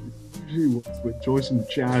link to enjoy some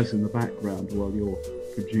jazz in the background while you're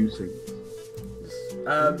producing.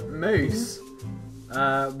 Moose,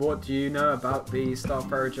 what do you know about the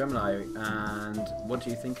Starfarer Gemini, and what do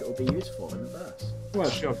you think it will be used for in the verse? Well,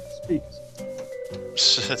 actually, I can speak.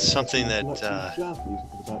 So it's something that, Like some jazz music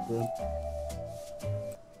in the background.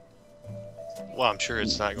 Well, I'm sure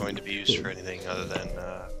it's not going to be used for anything other than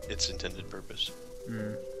its intended purpose.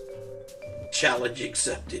 Challenge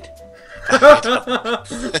accepted.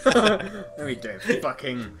 We do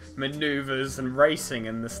fucking maneuvers and racing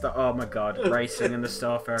in the star. Oh my god, racing in the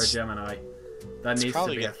Starfarer Gemini. That needs to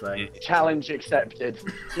be a thing. Challenge accepted.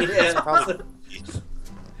 Yeah.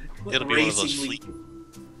 It'll be one of those fleet.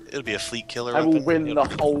 It'll be a fleet killer. I will weapon. win the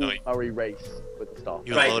whole annoying. hurry race with the Starfarer.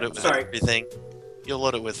 You'll load it with everything. You'll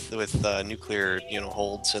load it with nuclear,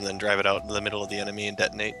 holds, and then drive it out in the middle of the enemy and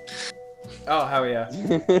detonate. Oh hell yeah!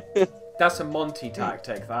 That's a Monty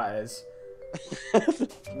tactic. That is.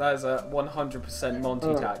 That is a 100%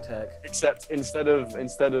 Monty tactic. Except instead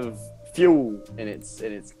of fuel in its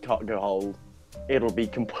cargo hold, it'll be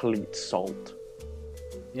complete salt.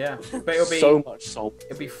 Yeah, but it'll be so much salt.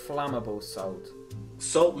 It'll be flammable salt.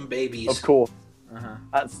 Salt and babies. Of course. Uh-huh.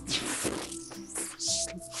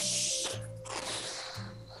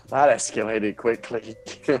 That escalated quickly.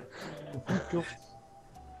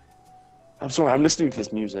 I'm sorry, I'm listening to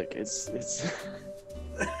this music. It's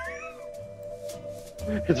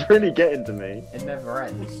it's really getting to me. It never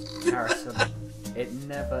ends, Harrison. It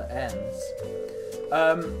never ends.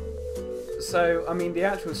 So I mean, the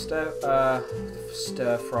actual stir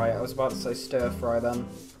fry. I was about to say stir fry then.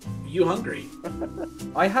 You hungry?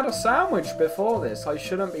 I had a sandwich before this. I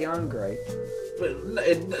shouldn't be hungry. But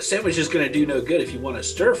a sandwich is going to do no good if you want to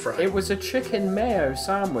stir fry. It was a chicken mayo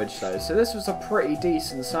sandwich though, so this was a pretty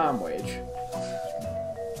decent sandwich.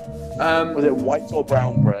 Was it white or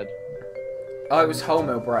brown bread? Oh, it was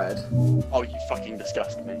wholemeal bread. Oh, you fucking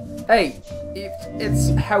disgust me. Hey, it's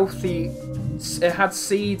healthy. It had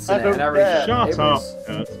seeds in it and everything. Shut up.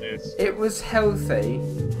 It was healthy.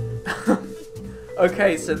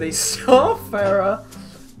 Okay, so the Starfarer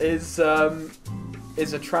is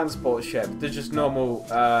a transport ship. They're just normal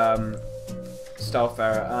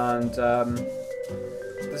Starfarer, and I'm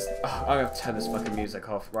gonna turn this fucking music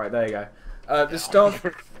off. Right, there you go. The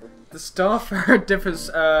Starfarer differs.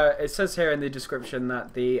 It says here in the description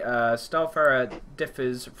that the Starfarer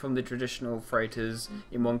differs from the traditional freighters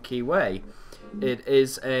in one key way. It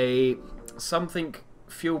is a something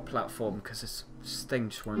fuel platform because this thing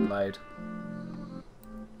just won't load.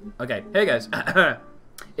 Okay, here goes.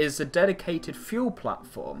 Is a dedicated fuel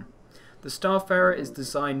platform. The Starfarer is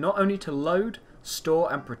designed not only to load,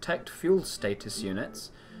 store, and protect fuel status units.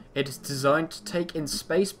 It is designed to take in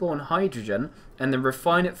spaceborne hydrogen and then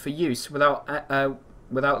refine it for use without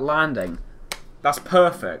landing. That's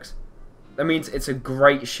perfect. That means it's a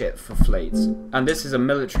great ship for fleets, and this is a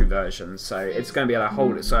military version, so it's going to be able to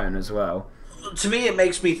hold its own as well. To me, it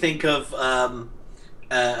makes me think of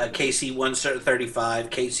a KC-135,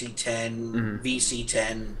 KC-10,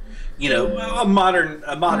 VC-10. A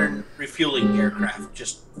modern refueling aircraft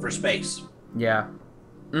just for space. Yeah.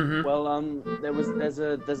 Well, there's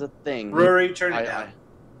a thing. Rory, turn it down.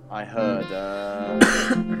 I heard.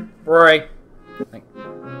 Rory. If I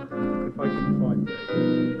can find it.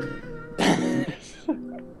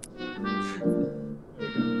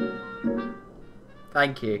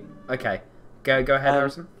 Thank you. Okay, go ahead,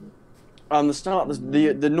 Harrison.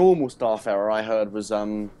 The normal Starfarer I heard was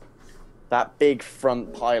that big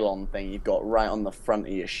front pylon thing you've got right on the front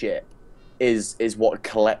of your ship is what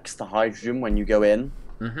collects the hydrogen when you go in.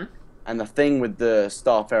 And the thing with the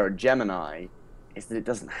Starfarer Gemini is that it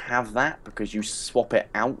doesn't have that because you swap it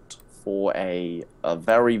out for a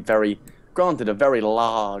very, very, granted, a very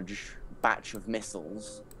large batch of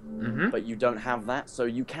missiles, but you don't have that, so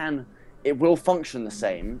it will function the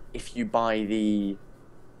same if you buy the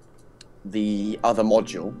other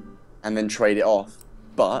module and then trade it off,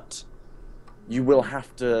 but you will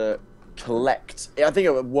have to collect. I think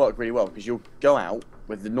it would work really well because you'll go out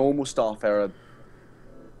with the normal Starfarer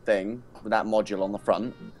thing with that module on the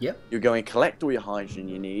front. Yep. You're going to collect all your hydrogen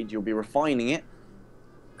you need. You'll be refining it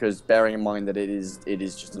because bearing in mind that it is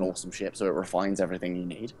just an awesome ship, so it refines everything you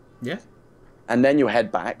need. Yeah. And then you'll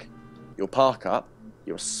head back. You'll park up.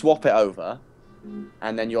 You'll swap it over,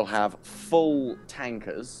 and then you'll have full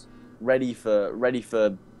tankers ready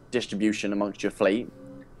for distribution amongst your fleet,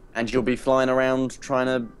 and you'll be flying around trying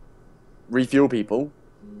to refuel people,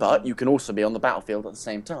 but you can also be on the battlefield at the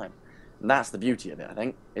same time. And that's the beauty of it, I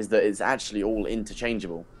think, is that it's actually all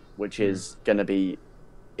interchangeable, which is going to be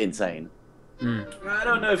insane. I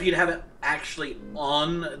don't know if you'd have it actually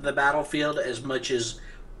on the battlefield as much as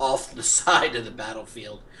off the side of the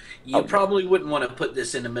battlefield. You probably wouldn't want to put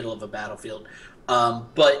this in the middle of a battlefield,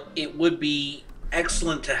 but it would be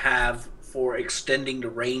excellent to have for extending the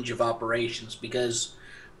range of operations because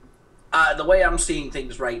the way I'm seeing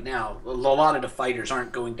things right now, a lot of the fighters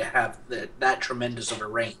aren't going to have that tremendous of a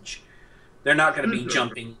range. They're not going to be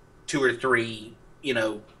jumping 2 or 3,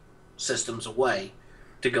 systems away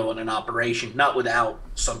to go in an operation, not without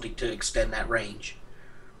something to extend that range.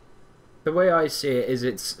 The way I see it is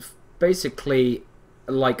it's basically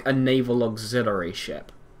like a naval auxiliary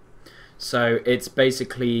ship. So it's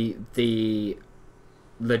basically it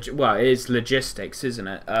is logistics, isn't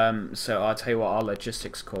it? So I'll tell you what, our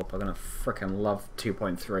logistics corp are gonna freaking love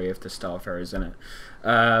 2.3 if the Starfarer is in it.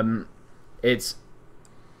 It's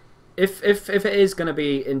if it is gonna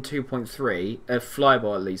be in 2.3, a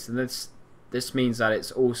flyable at least, and this means that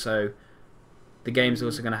it's also the game's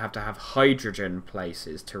also gonna have to have hydrogen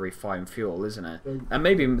places to refine fuel, isn't it? And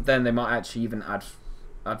maybe then they might actually even add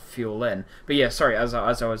fuel in. But yeah, sorry, as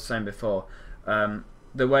I was saying before,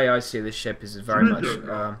 the way I see this ship is very much it's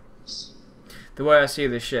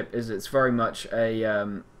very much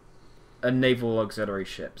a naval auxiliary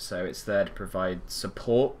ship. So it's there to provide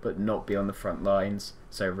support, but not be on the front lines.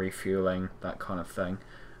 So refueling, that kind of thing.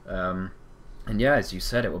 And yeah, as you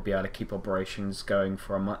said, it will be able to keep operations going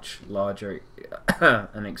for a much larger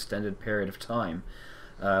and extended period of time,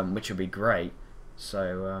 which would be great.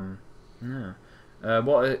 So yeah.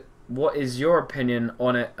 What is your opinion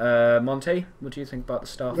on it, Monty? What do you think about the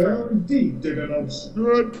Starfarer? Indeed, good.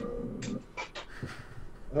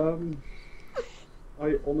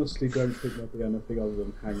 I honestly don't think there'll be anything other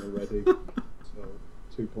than hangar ready. So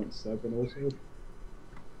 2.7 also.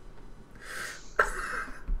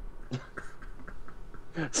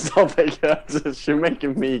 Stop it, Curtis. You're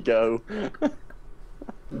making me go.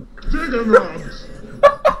 Digger knobs!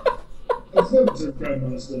 Affirmative,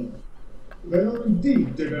 Grandmaster. They are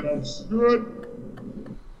indeed digger knobs. Good.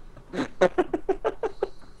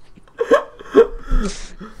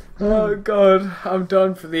 Oh god, I'm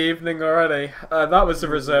done for the evening already. That was the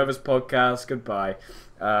Reservist podcast. Goodbye.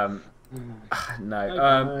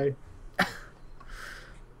 No.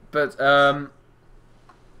 But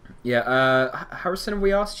yeah. Harrison, have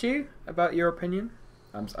we asked you about your opinion?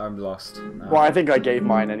 I'm lost. Well, I think I gave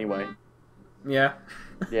mine anyway. Yeah.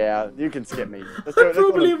 Yeah, you can skip me. I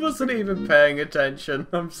probably wasn't even paying attention.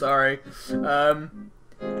 I'm sorry.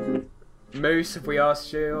 Moose, have we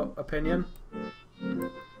asked you your opinion?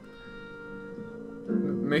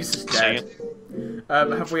 Moose is dead.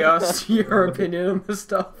 Have we asked your opinion on the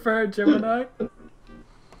Starfarer, Gemini?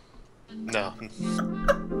 No.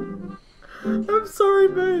 I'm sorry,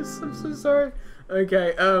 Moose. I'm so sorry.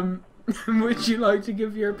 Okay, would you like to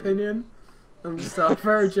give your opinion on the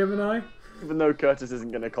Starfarer, Gemini? Even though Curtis isn't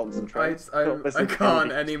going to concentrate. I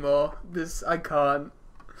can't anymore. I can't.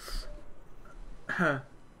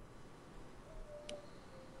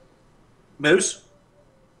 Moose?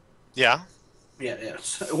 Yeah? Yeah,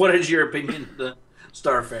 yes. What is your opinion of the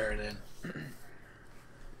Starfarer then?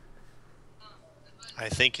 I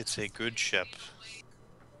think it's a good ship.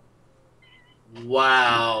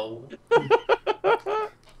 Wow.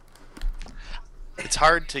 It's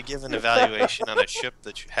hard to give an evaluation on a ship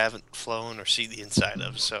that you haven't flown or see the inside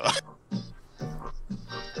of, so...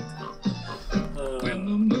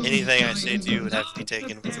 Anything I say to you would have to be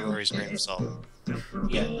taken with Rory's grain of salt.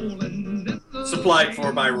 Yeah. Supplied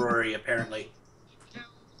for by Rory, apparently.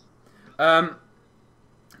 Bloody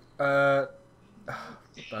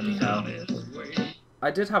hell.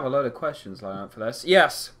 I did have a load of questions lined up for this.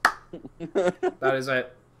 Yes! That is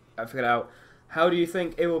it. I figured out. How do you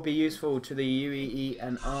think it will be useful to the UEE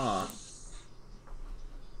and R?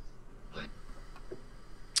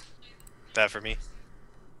 That for me?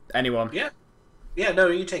 Anyone? Yeah. Yeah, no,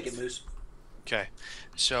 you take it, Moose. Okay.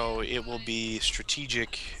 So it will be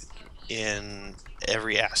strategic in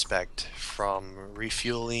every aspect, from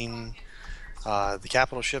refueling the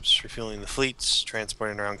capital ships, refueling the fleets,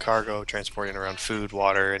 transporting around cargo, transporting around food,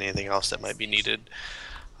 water, anything else that might be needed.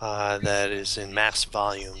 That is in mass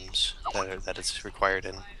volumes that it's required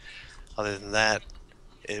in. Other than that,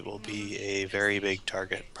 it will be a very big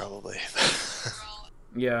target, probably.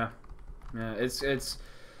 Yeah, it's.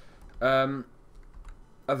 I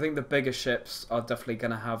think the bigger ships are definitely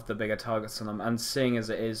going to have the bigger targets on them, and seeing as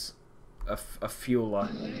it is a fueler,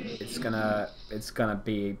 it's gonna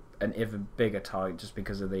be an even bigger target just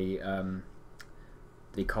because of the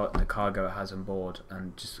cargo it has on board,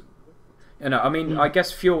 and just. I mean, I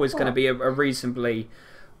guess fuel is going to be a reasonably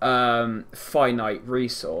finite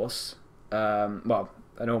resource. Well,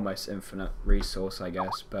 an almost infinite resource, I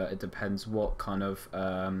guess, but it depends what kind of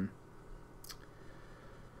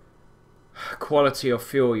quality of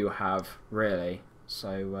fuel you have, really.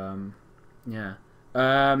 So, yeah.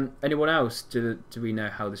 Anyone else? Do we know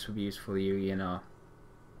how this would be used for the UENR?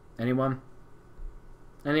 Anyone?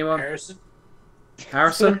 Harrison?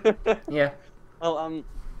 Harrison? Yeah. Well,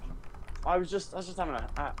 I was just having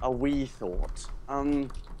a wee thought.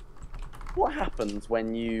 what happens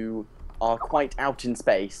when you are quite out in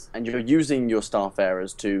space and you're using your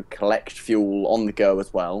starfarers to collect fuel on the go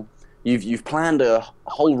as well? You've planned a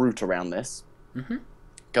whole route around this,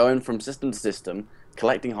 going from system to system,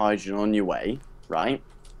 collecting hydrogen on your way, right?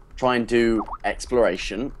 Trying to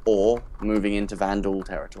exploration or moving into Vandal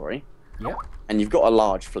territory. Yep. And you've got a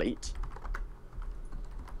large fleet.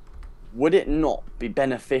 Would it not be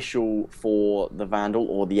beneficial for the Vandal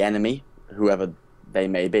or the enemy, whoever they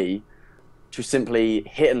may be, to simply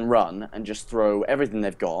hit and run and just throw everything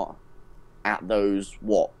they've got at those,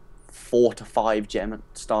 4 to 5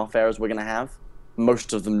 starfarers we're going to have?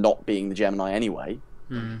 Most of them not being the Gemini anyway,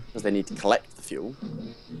 because they need to collect the fuel.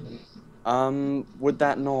 Would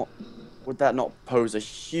that not pose a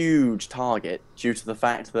huge target due to the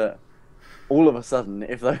fact that all of a sudden,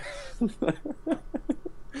 if the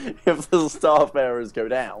if the starfarers go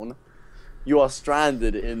down, you are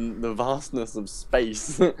stranded in the vastness of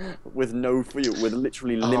space with no fuel, with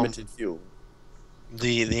literally limited fuel.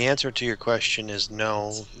 The answer to your question is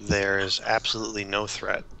no. There is absolutely no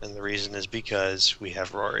threat, and the reason is because we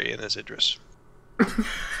have Rory and his Idris.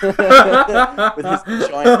 With his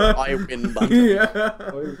giant I-win button.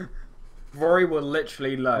 Yeah. Rory will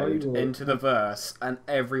literally load into the verse, and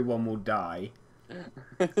everyone will die.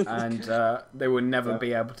 And they will never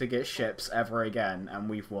be able to get ships ever again, and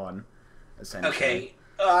we've won, essentially. Okay,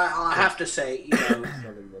 I have to say,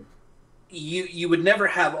 you would never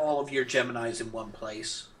have all of your Geminis in one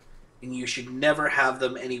place, and you should never have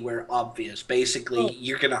them anywhere obvious. Basically,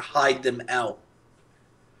 you're going to hide them out.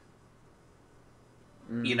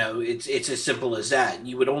 You know, it's as simple as that.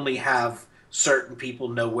 You would only have certain people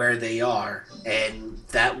know where they are, and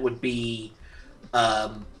that would be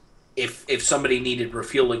if somebody needed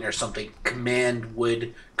refueling or something, command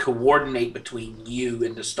would coordinate between you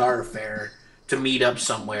and the Starfarer to meet up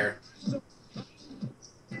somewhere,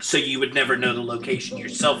 so you would never know the location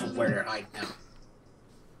yourself of where they're hiding out.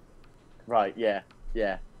 Right? Yeah.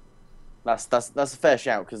 That's a fair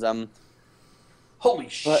shout because Holy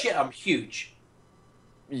shit! I'm huge.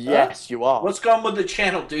 Yes, you are. What's going on with the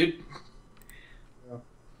channel, dude?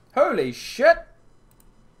 Holy shit!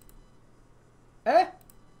 Eh?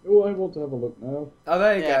 Oh, I want to have a look now. Oh,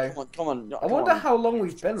 there you go. Come on. I wonder how long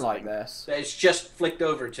we've been like this. It's just flicked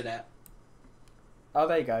over to that. Oh,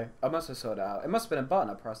 there you go. I must have sorted it out. It must have been a button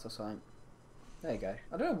I pressed or something. There you go.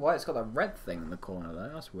 I don't know why it's got that red thing in the corner though.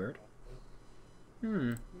 That's weird.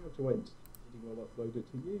 You have to wait until I'll upload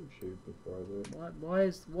it to YouTube before I do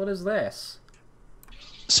it. What is this?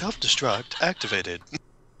 Self-destruct activated.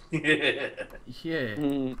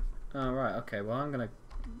 Yeah. Oh, right. Okay. Well, I'm gonna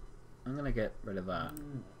get rid of that.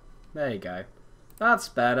 There you go. That's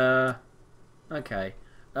better. Okay.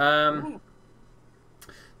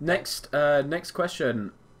 Next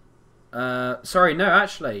question. Sorry, no,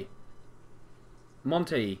 actually.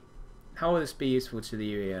 Monty, how will this be useful to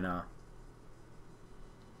the UENR?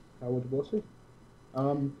 How would what it?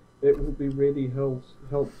 It will be really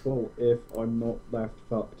helpful if I'm not left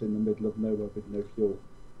fucked in the middle of nowhere with no fuel.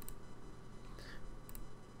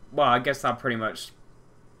 Well, I guess that pretty much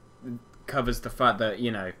covers the fact that,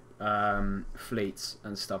 you know, fleets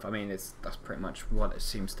and stuff. I mean, that's pretty much what it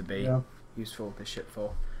seems to be useful, this ship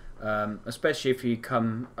for. Especially if you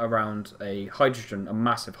come around a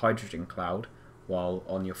massive hydrogen cloud while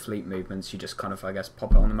on your fleet movements, you just kind of, I guess,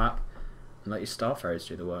 pop it on the map and let your starfarers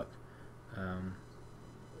do the work.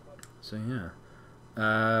 So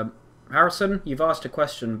yeah. Harrison, you've asked a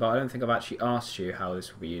question, but I don't think I've actually asked you how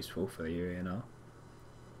this will be useful for the UENR.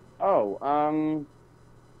 Oh,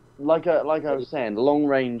 like I was saying,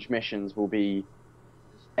 long-range missions will be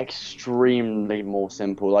extremely more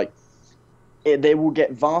simple. Like, they will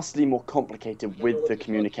get vastly more complicated with the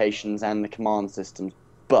communications and the command systems,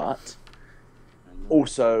 but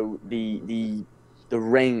also the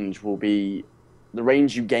range will be, the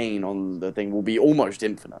range you gain on the thing will be almost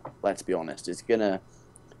infinite. Let's be honest. It's gonna,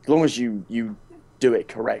 as long as you do it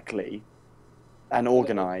correctly and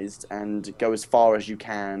organized and go as far as you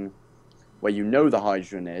can where you know the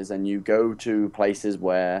hydrogen is, and you go to places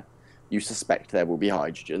where you suspect there will be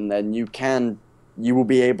hydrogen, then you will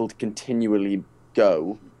be able to continually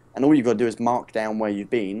go, and all you've got to do is mark down where you've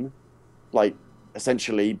been, like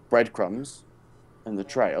essentially breadcrumbs in the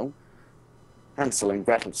trail, Hansel and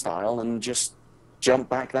Gretel style, and just jump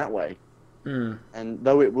back that way. And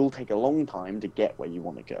though it will take a long time to get where you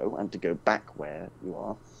want to go and to go back where you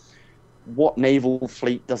are, what naval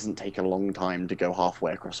fleet doesn't take a long time to go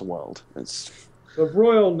halfway across the world? It's the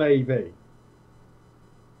Royal Navy.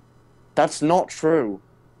 That's not true.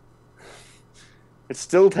 It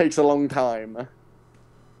still takes a long time. It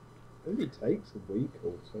only takes a week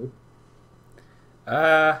or so.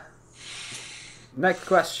 Next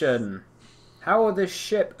question. How will this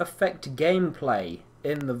ship affect gameplay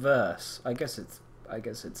in the verse? I guess it's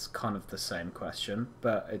kind of the same question,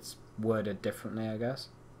 but it's worded differently, I guess.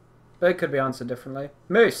 But it could be answered differently.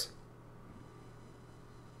 Moose!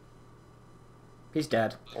 He's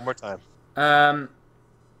dead. One more time.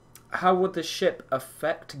 How would the ship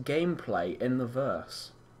affect gameplay in the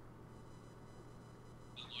verse?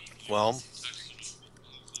 Well,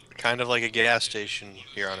 kind of like a gas station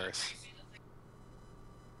here on Earth.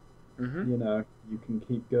 Mm-hmm. You know, you can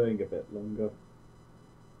keep going a bit longer.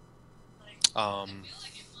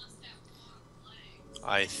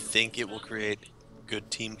 I think it will create good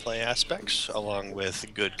team play aspects along with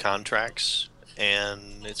good contracts,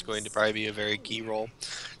 and it's going to probably be a very key role,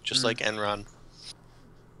 just like Enron.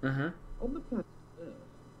 Mm-hmm. On the planet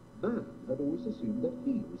Earth, man had always assumed that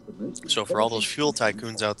he was the most. So for all those fuel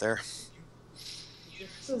tycoons out there.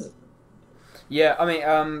 Yeah, I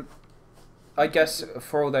mean, I guess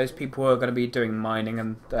for all those people who are going to be doing mining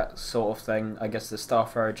and that sort of thing, I guess the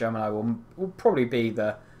Starfarer Gemini will probably be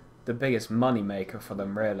the biggest money maker for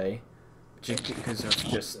them, really, just because of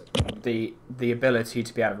just the ability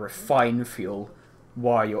to be able to refine fuel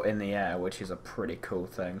while you're in the air, which is a pretty cool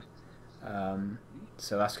thing.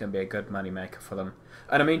 So that's going to be a good money maker for them.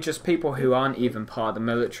 And I mean, just people who aren't even part of the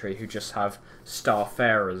military, who just have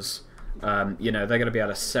Starfarers, you know, they're going to be able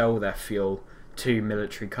to sell their fuel to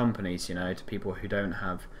military companies, you know, to people who don't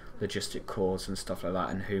have logistic cores and stuff like that,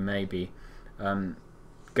 and who may be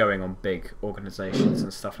going on big organisations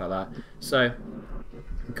and stuff like that. So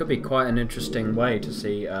it could be quite an interesting way to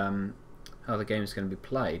see how the game is going to be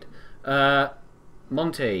played.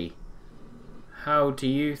 Monty, how do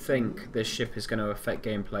you think this ship is going to affect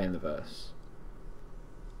gameplay in the verse?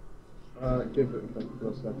 Give it a couple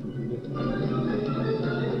of seconds.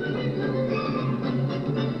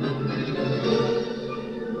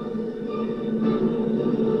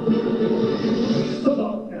 So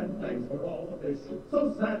long and thanks for all of this.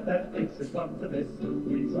 So sad that things have come to this.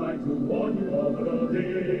 We try to warn you all, but oh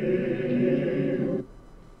dear.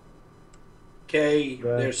 Okay,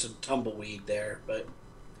 there's some tumbleweed there, but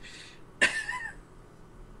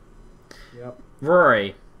Yep.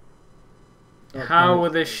 Rory, Okay. how will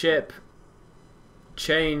this ship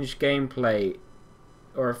change gameplay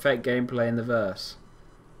or affect gameplay in the verse?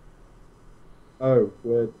 Oh,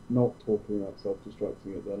 we're not talking about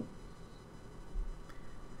self-destructing it then.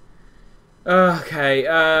 Okay,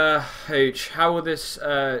 Hooch, how will this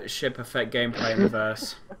ship affect gameplay in the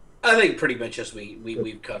verse? I think pretty much as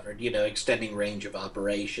we've covered, you know, extending range of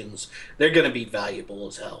operations, they're going to be valuable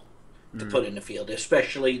as hell to put in the field,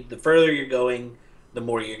 especially the further you're going, the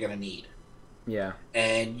more you're going to need. Yeah.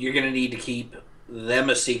 And you're going to need to keep them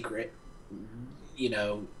a secret, you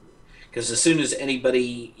know, because as soon as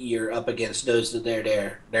anybody you're up against knows that they're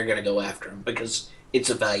there, they're going to go after them because it's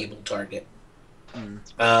a valuable target.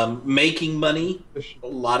 Making money, a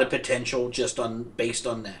lot of potential just based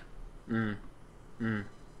on that.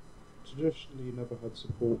 Traditionally, you never had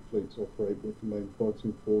support fleets operate with the main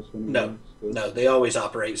fighting force. No, they always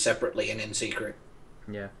operate separately and in secret.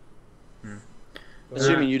 Yeah.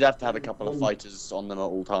 Assuming you'd have to have a couple of fighters on them at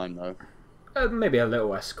all time, though. Maybe a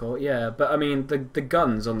little escort, yeah. But I mean, the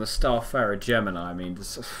guns on the Starfarer Gemini, I mean,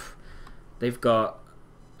 they've got,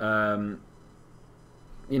 you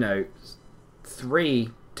know, 3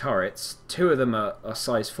 turrets. 2 of them are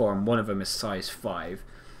size 4 and 1 of them is size 5.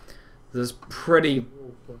 There's pretty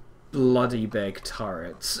bloody big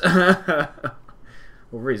turrets. Well,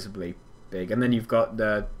 reasonably big. And then you've got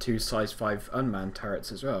the 2 size 5 unmanned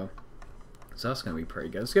turrets as well. So that's going to be pretty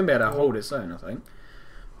good. It's going to be able to hold its own, I think.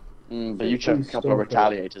 But you chuck a couple of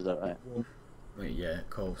retaliators at it. Well, yeah, of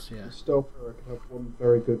course, yeah. Stealthfarer can have one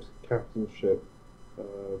very good capital ship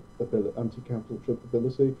anti-capital ship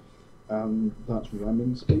ability, and that's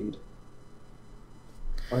ramming speed.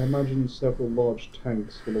 I imagine several large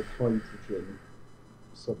tanks full of hydrogen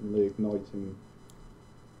suddenly igniting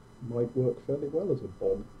might work fairly well as a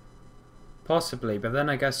bomb. Possibly, but then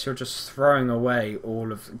I guess you're just throwing away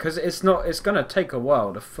all of... Because it's going to take a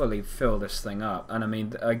while to fully fill this thing up. And I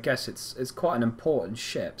mean, I guess it's quite an important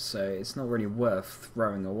ship, so it's not really worth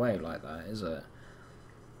throwing away like that, is it?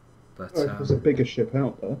 But there's a bigger ship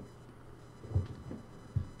out there.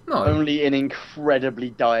 No. Only in incredibly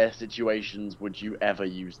dire situations would you ever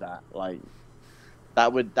use that. Like,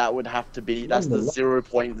 that would have to be... That's the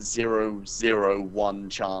 0.001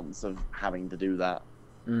 chance of having to do that.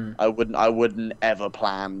 I wouldn't ever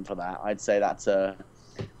plan for that. I'd say that's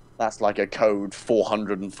like a code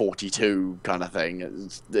 442 kind of thing.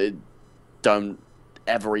 Don't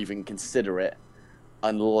ever even consider it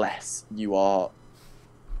unless you are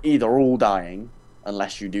either all dying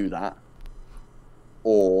unless you do that,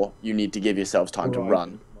 or you need to give yourselves time to Right.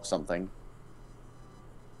 run or something.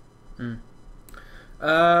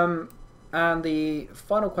 And the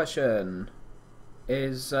final question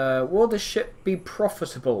is, will the ship be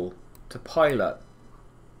profitable to pilot?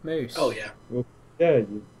 Moose? Oh, yeah. Well, yeah,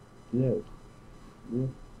 yeah.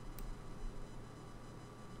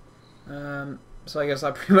 So I guess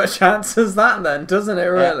that pretty much answers that then, doesn't it,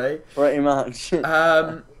 really? Yeah, pretty much.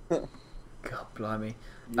 God blimey.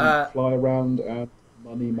 You fly around and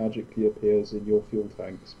money magically appears in your fuel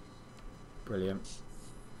tanks. Brilliant.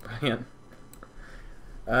 Brilliant.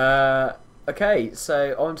 Okay,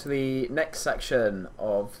 so on to the next section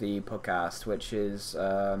of the podcast, which is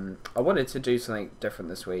I wanted to do something different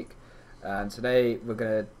this week, and today we're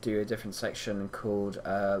going to do a different section called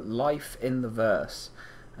Life in the Verse,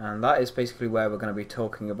 and that is basically where we're going to be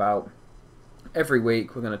talking about, every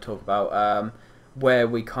week we're going to talk about where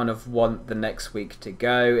we kind of want the next week to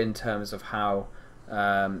go in terms of how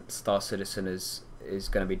Star Citizen is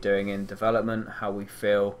going to be doing in development, how we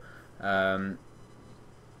feel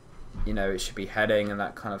you know, it should be heading and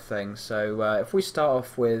that kind of thing. So if we start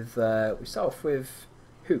off with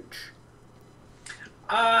Hooch.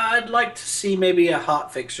 I'd like to see maybe a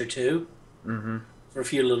hot fix or two Mm-hmm. for a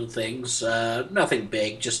few little things. Nothing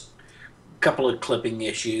big, just a couple of clipping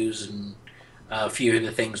issues and a few of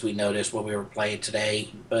the things we noticed when we were playing today.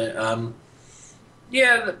 But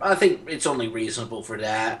yeah, I think it's only reasonable for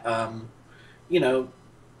that. You know,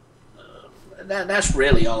 that's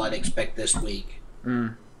really all I'd expect this week.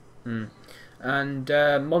 And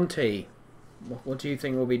Monty, what do you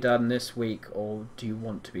think will be done this week, or do you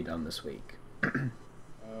want to be done this week?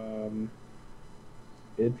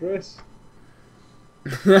 Idris?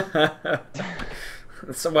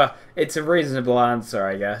 So, well, it's a reasonable answer,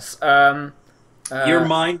 I guess. Your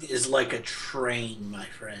mind is like a train, my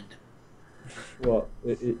friend. What?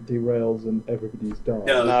 It derails and everybody's died?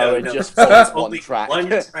 No, it just It's follows only one track. One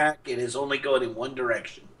track. It is only going in one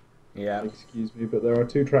direction. Yeah, Excuse me, but there are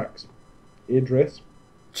two tracks. Idris.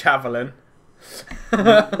 Javelin. No,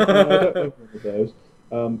 I don't know one of those.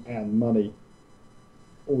 And money.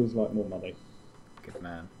 Always like more money. Good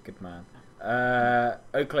man, good man.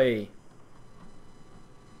 Oakley.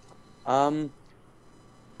 I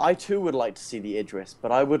too would like to see the Idris,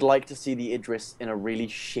 but I would like to see the Idris in a really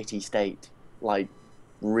shitty state. Like,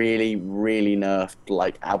 really, really nerfed,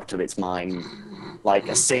 like, out of its mind. Like,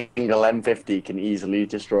 a single M50 can easily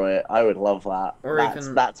destroy it. I would love that. Or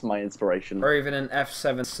That's my inspiration. Or even an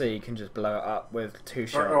F7C can just blow it up with 2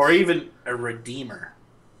 shots. Or even a Redeemer.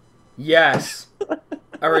 Yes!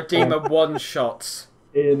 A Redeemer 1 shots.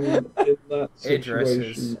 In that Idris's.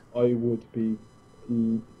 situation, I would be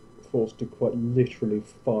forced to quite literally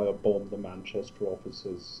firebomb the Manchester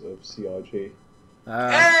offices of CIG.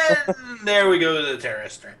 And there we go to the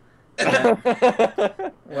terrorist train.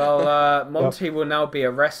 Well, Monty will now be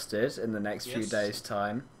arrested in the next few days'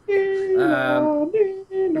 time. Yeah,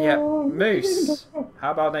 Moose,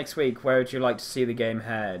 how about next week? Where would you like to see the game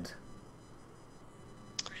head?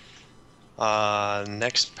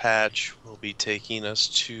 Next patch will be taking us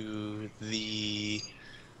to the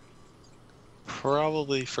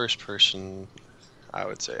probably first person, I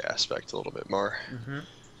would say, aspect a little bit more. Mm-hmm.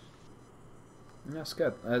 That's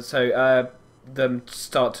good. Them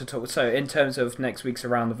start to talk. So, in terms of next week's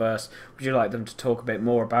Around the Verse, would you like them to talk a bit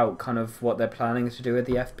more about kind of what they're planning to do with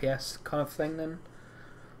the FPS kind of thing then?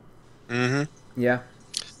 Mm-hmm. Yeah.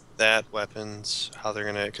 That, weapons, how they're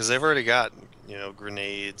gonna, because they've already got, you know,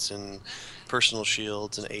 grenades and personal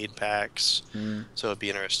shields and aid packs. So it'd be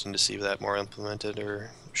interesting to see that more implemented or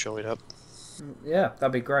showing up. Yeah,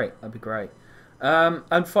 that'd be great. That'd be great.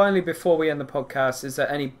 And finally, before we end the podcast, is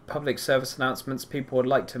there any public service announcements people would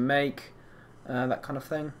like to make? That kind of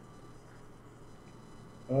thing?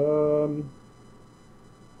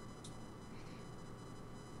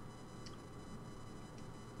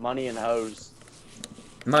 Money and hose.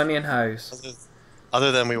 Money and hose.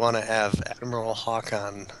 Other than we want to have Admiral Hawk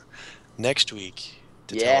on next week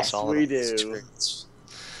to tell us all we about his do. experience.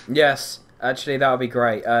 Yes, actually, that would be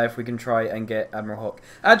great if we can try and get Admiral Hawk.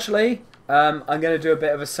 Actually, I'm going to do a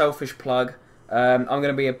bit of a selfish plug. I'm going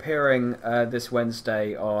to be appearing this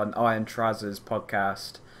Wednesday on Iron Traz's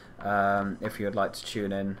podcast. If you would like to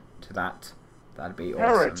tune in to that, that'd be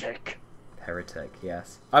awesome. Heretic,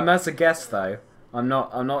 yes. I'm as a guest though. I'm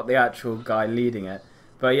not the actual guy leading it.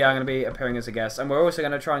 But yeah, I'm going to be appearing as a guest, and we're also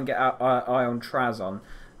going to try and get Ion Traz on,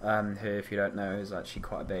 who, if you don't know, is actually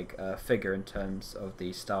quite a big figure in terms of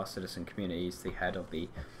the Star Citizen community. He's the head of the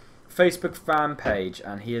Facebook fan page,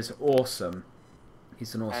 and he is awesome.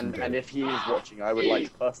 He's an awesome dude. And if he is watching, I would like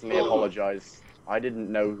to personally apologise. I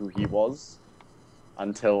didn't know who he was.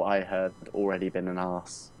 until I had already been an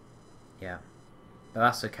arse. Yeah. But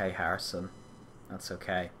that's okay, Harrison. That's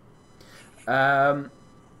okay. Yeah.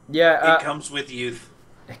 It comes with youth.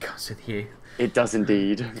 It comes with you. It does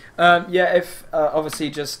indeed. Yeah, if obviously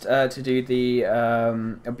just to do the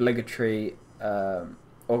obligatory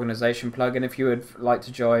organisation plug-in, if you would like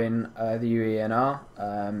to join the UENR,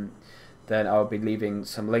 then I'll be leaving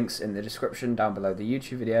some links in the description down below the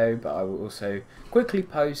YouTube video, but I will also quickly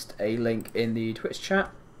post a link in the Twitch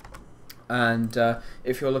chat. And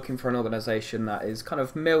if you're looking for an organisation that is kind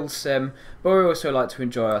of mil-sim, but we also like to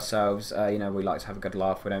enjoy ourselves, you know, we like to have a good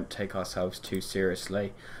laugh, we don't take ourselves too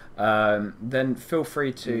seriously, then feel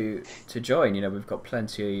free to join. You know, we've got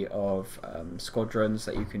plenty of squadrons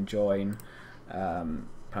that you can join,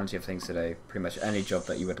 plenty of things to do. Pretty much any job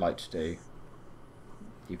that you would like to do,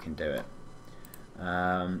 you can do it.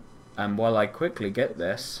 And while I quickly get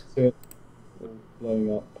this...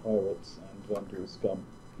 Blowing up pirates and vandal scum.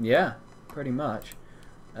 Yeah, pretty much.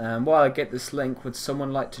 While I get this link, would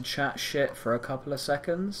someone like to chat shit for a couple of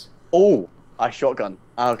seconds? Oh, I shotgun.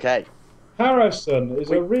 Okay. Harrison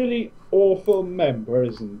is a really awful member,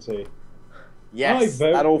 isn't he? Yes, I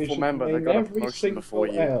vote that we awful should member that name got a every promotion single before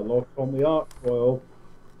you. airlock on the Ark Royal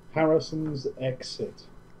Harrison's exit.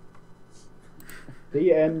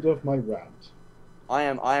 The end of my rant. I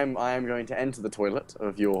am going to enter the toilet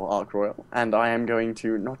of your Ark Royal, and I am going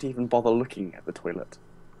to not even bother looking at the toilet.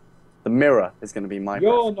 The mirror is going to be my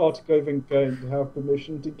You're preference. not even going to have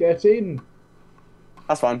permission to get in.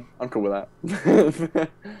 That's fine. I'm cool with that.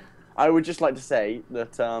 I would just like to say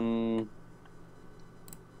that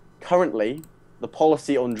currently the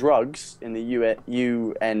policy on drugs in the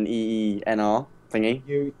UNEENR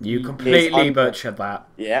thingy. You completely butchered that.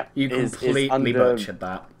 Yeah. You completely butchered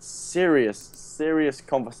that. Serious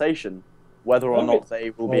conversation whether or not they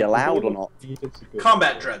will be allowed or not.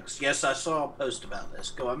 Combat drugs. Yes, I saw a post about this.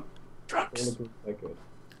 Go on. Drugs.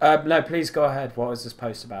 No, please go ahead. What was this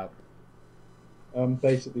post about?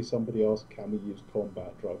 Basically, somebody asked, "Can we use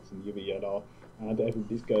combat drugs in UENR?" And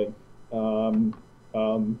everybody's going,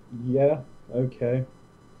 yeah, okay."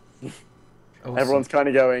 Awesome. Everyone's kind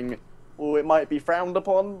of going, "Well, it might be frowned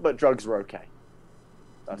upon, but drugs are okay."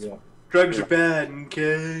 That's fine. Drugs are bad,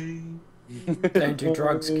 okay? Don't do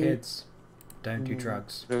drugs, kids. Don't do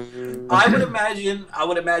drugs. I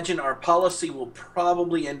would imagine our policy will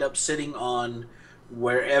probably end up sitting on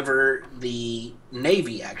wherever the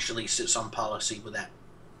Navy actually sits on policy with that.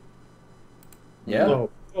 Yeah. No,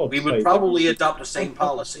 We would probably adopt the same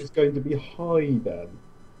policy. It's going to be high then.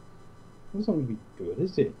 That's not going to be good,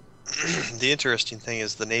 is it? The interesting thing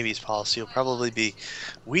is the Navy's policy will probably be,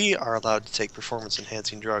 we are allowed to take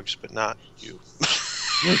performance-enhancing drugs, but not you.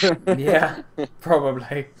 Yeah,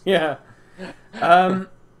 probably. Yeah.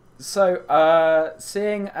 So,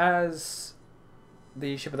 seeing as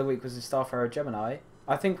the ship of the week was the Starfarer Gemini,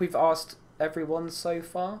 I think we've asked everyone so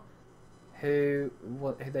far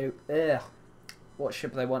what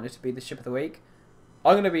ship they wanted to be the ship of the week.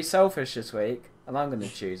 I'm going to be selfish this week, and I'm going to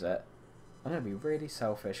choose it. I'm going to be really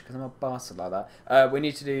selfish because I'm a bastard like that. We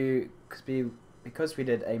need to do, because we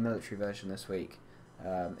did a military version this week,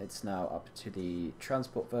 it's now up to the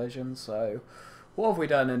transport version. So what have we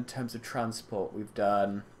done in terms of transport? We've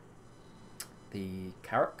done the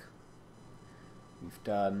Carrack. We've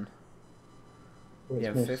done the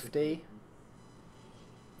M50. We've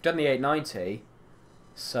done the 890.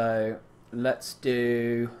 So let's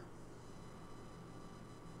do...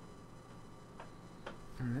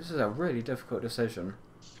 This is a really difficult decision.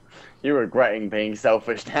 You're regretting being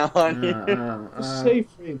selfish now, aren't you? Say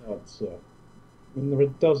freelance, when there are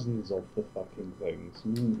dozens of the fucking things.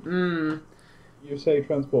 You say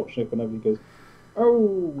transport ship and everybody goes,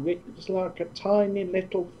 "Oh, it's like a tiny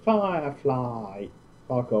little firefly."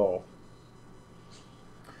 Fuck off.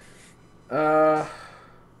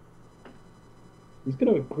 He's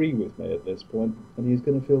going to agree with me at this point, and he's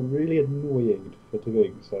going to feel really annoyed for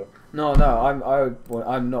doing so. No,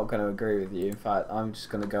 I'm not going to agree with you. In fact, I'm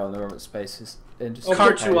just going to go on the Robert Spaces industry.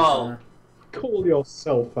 Cartual. Call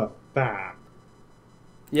yourself a fan.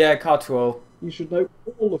 Yeah, Cartual. You should know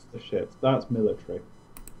all of the shit. That's military.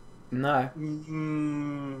 No.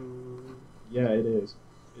 Yeah, it is.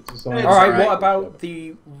 It's a It's science. Alright, alright. what about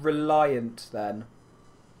the Reliant then?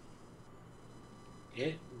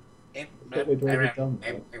 Yeah. What we'd already done.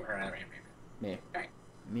 Me.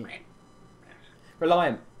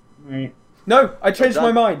 Reliant. Right. No, I changed Well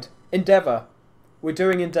my done. mind. Endeavour. We're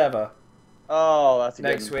doing Endeavour. Oh, that's a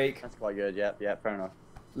Next good, week. That's quite good. Yeah, fair enough.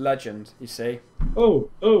 legend, you see. Oh,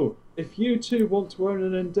 if you two want to own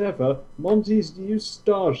an Endeavour, Monty's used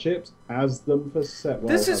starships has them for sale. Well,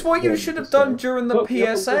 This is what you should have done during the But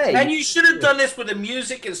PSA. And you should have done this with the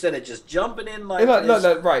music instead of just jumping in like No, this.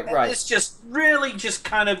 no, right. It's just really just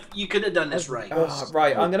kind of, you could have done this right.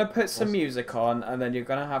 Right, I'm gonna put some music on, and then you're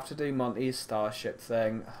gonna have to do Monty's starship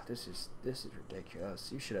thing. Oh, this is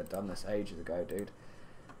ridiculous. You should have done this ages ago, dude.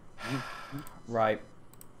 Right.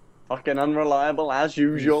 Fucking unreliable as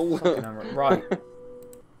usual. Right.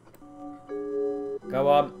 Go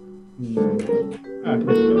on.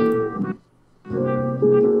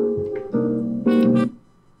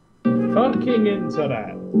 Fucking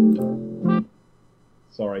internet.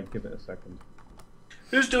 Sorry, give it a second.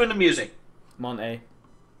 Who's doing the music? Monty.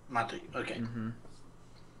 Monty. Okay. I'm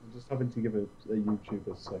just having to give a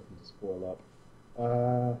YouTuber a second to spoil up.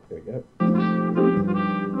 Here we go.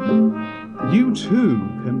 You too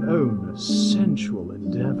can own a sensual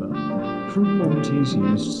endeavour from Monty's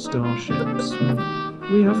used starships.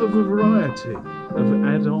 We have a variety of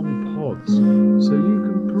add-on pods, so you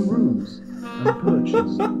can peruse and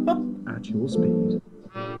purchase at your speed.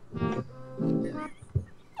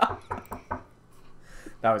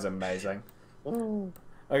 That was amazing.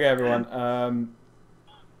 Okay, everyone.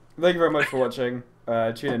 Thank you very much for watching.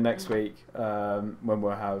 Tune in next week when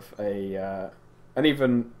we'll have an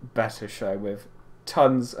even better show with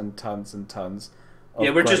tons and tons and tons. Of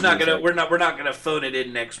Yeah, we're just not great gonna music. we're not gonna phone it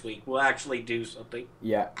in next week. We'll actually do something.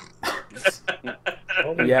 Yeah.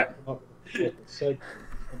 Yeah.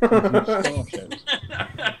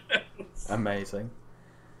 Amazing.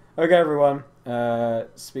 Okay, everyone.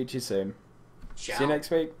 Speak to you soon. Ciao. See you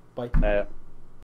next week. Bye. Yeah.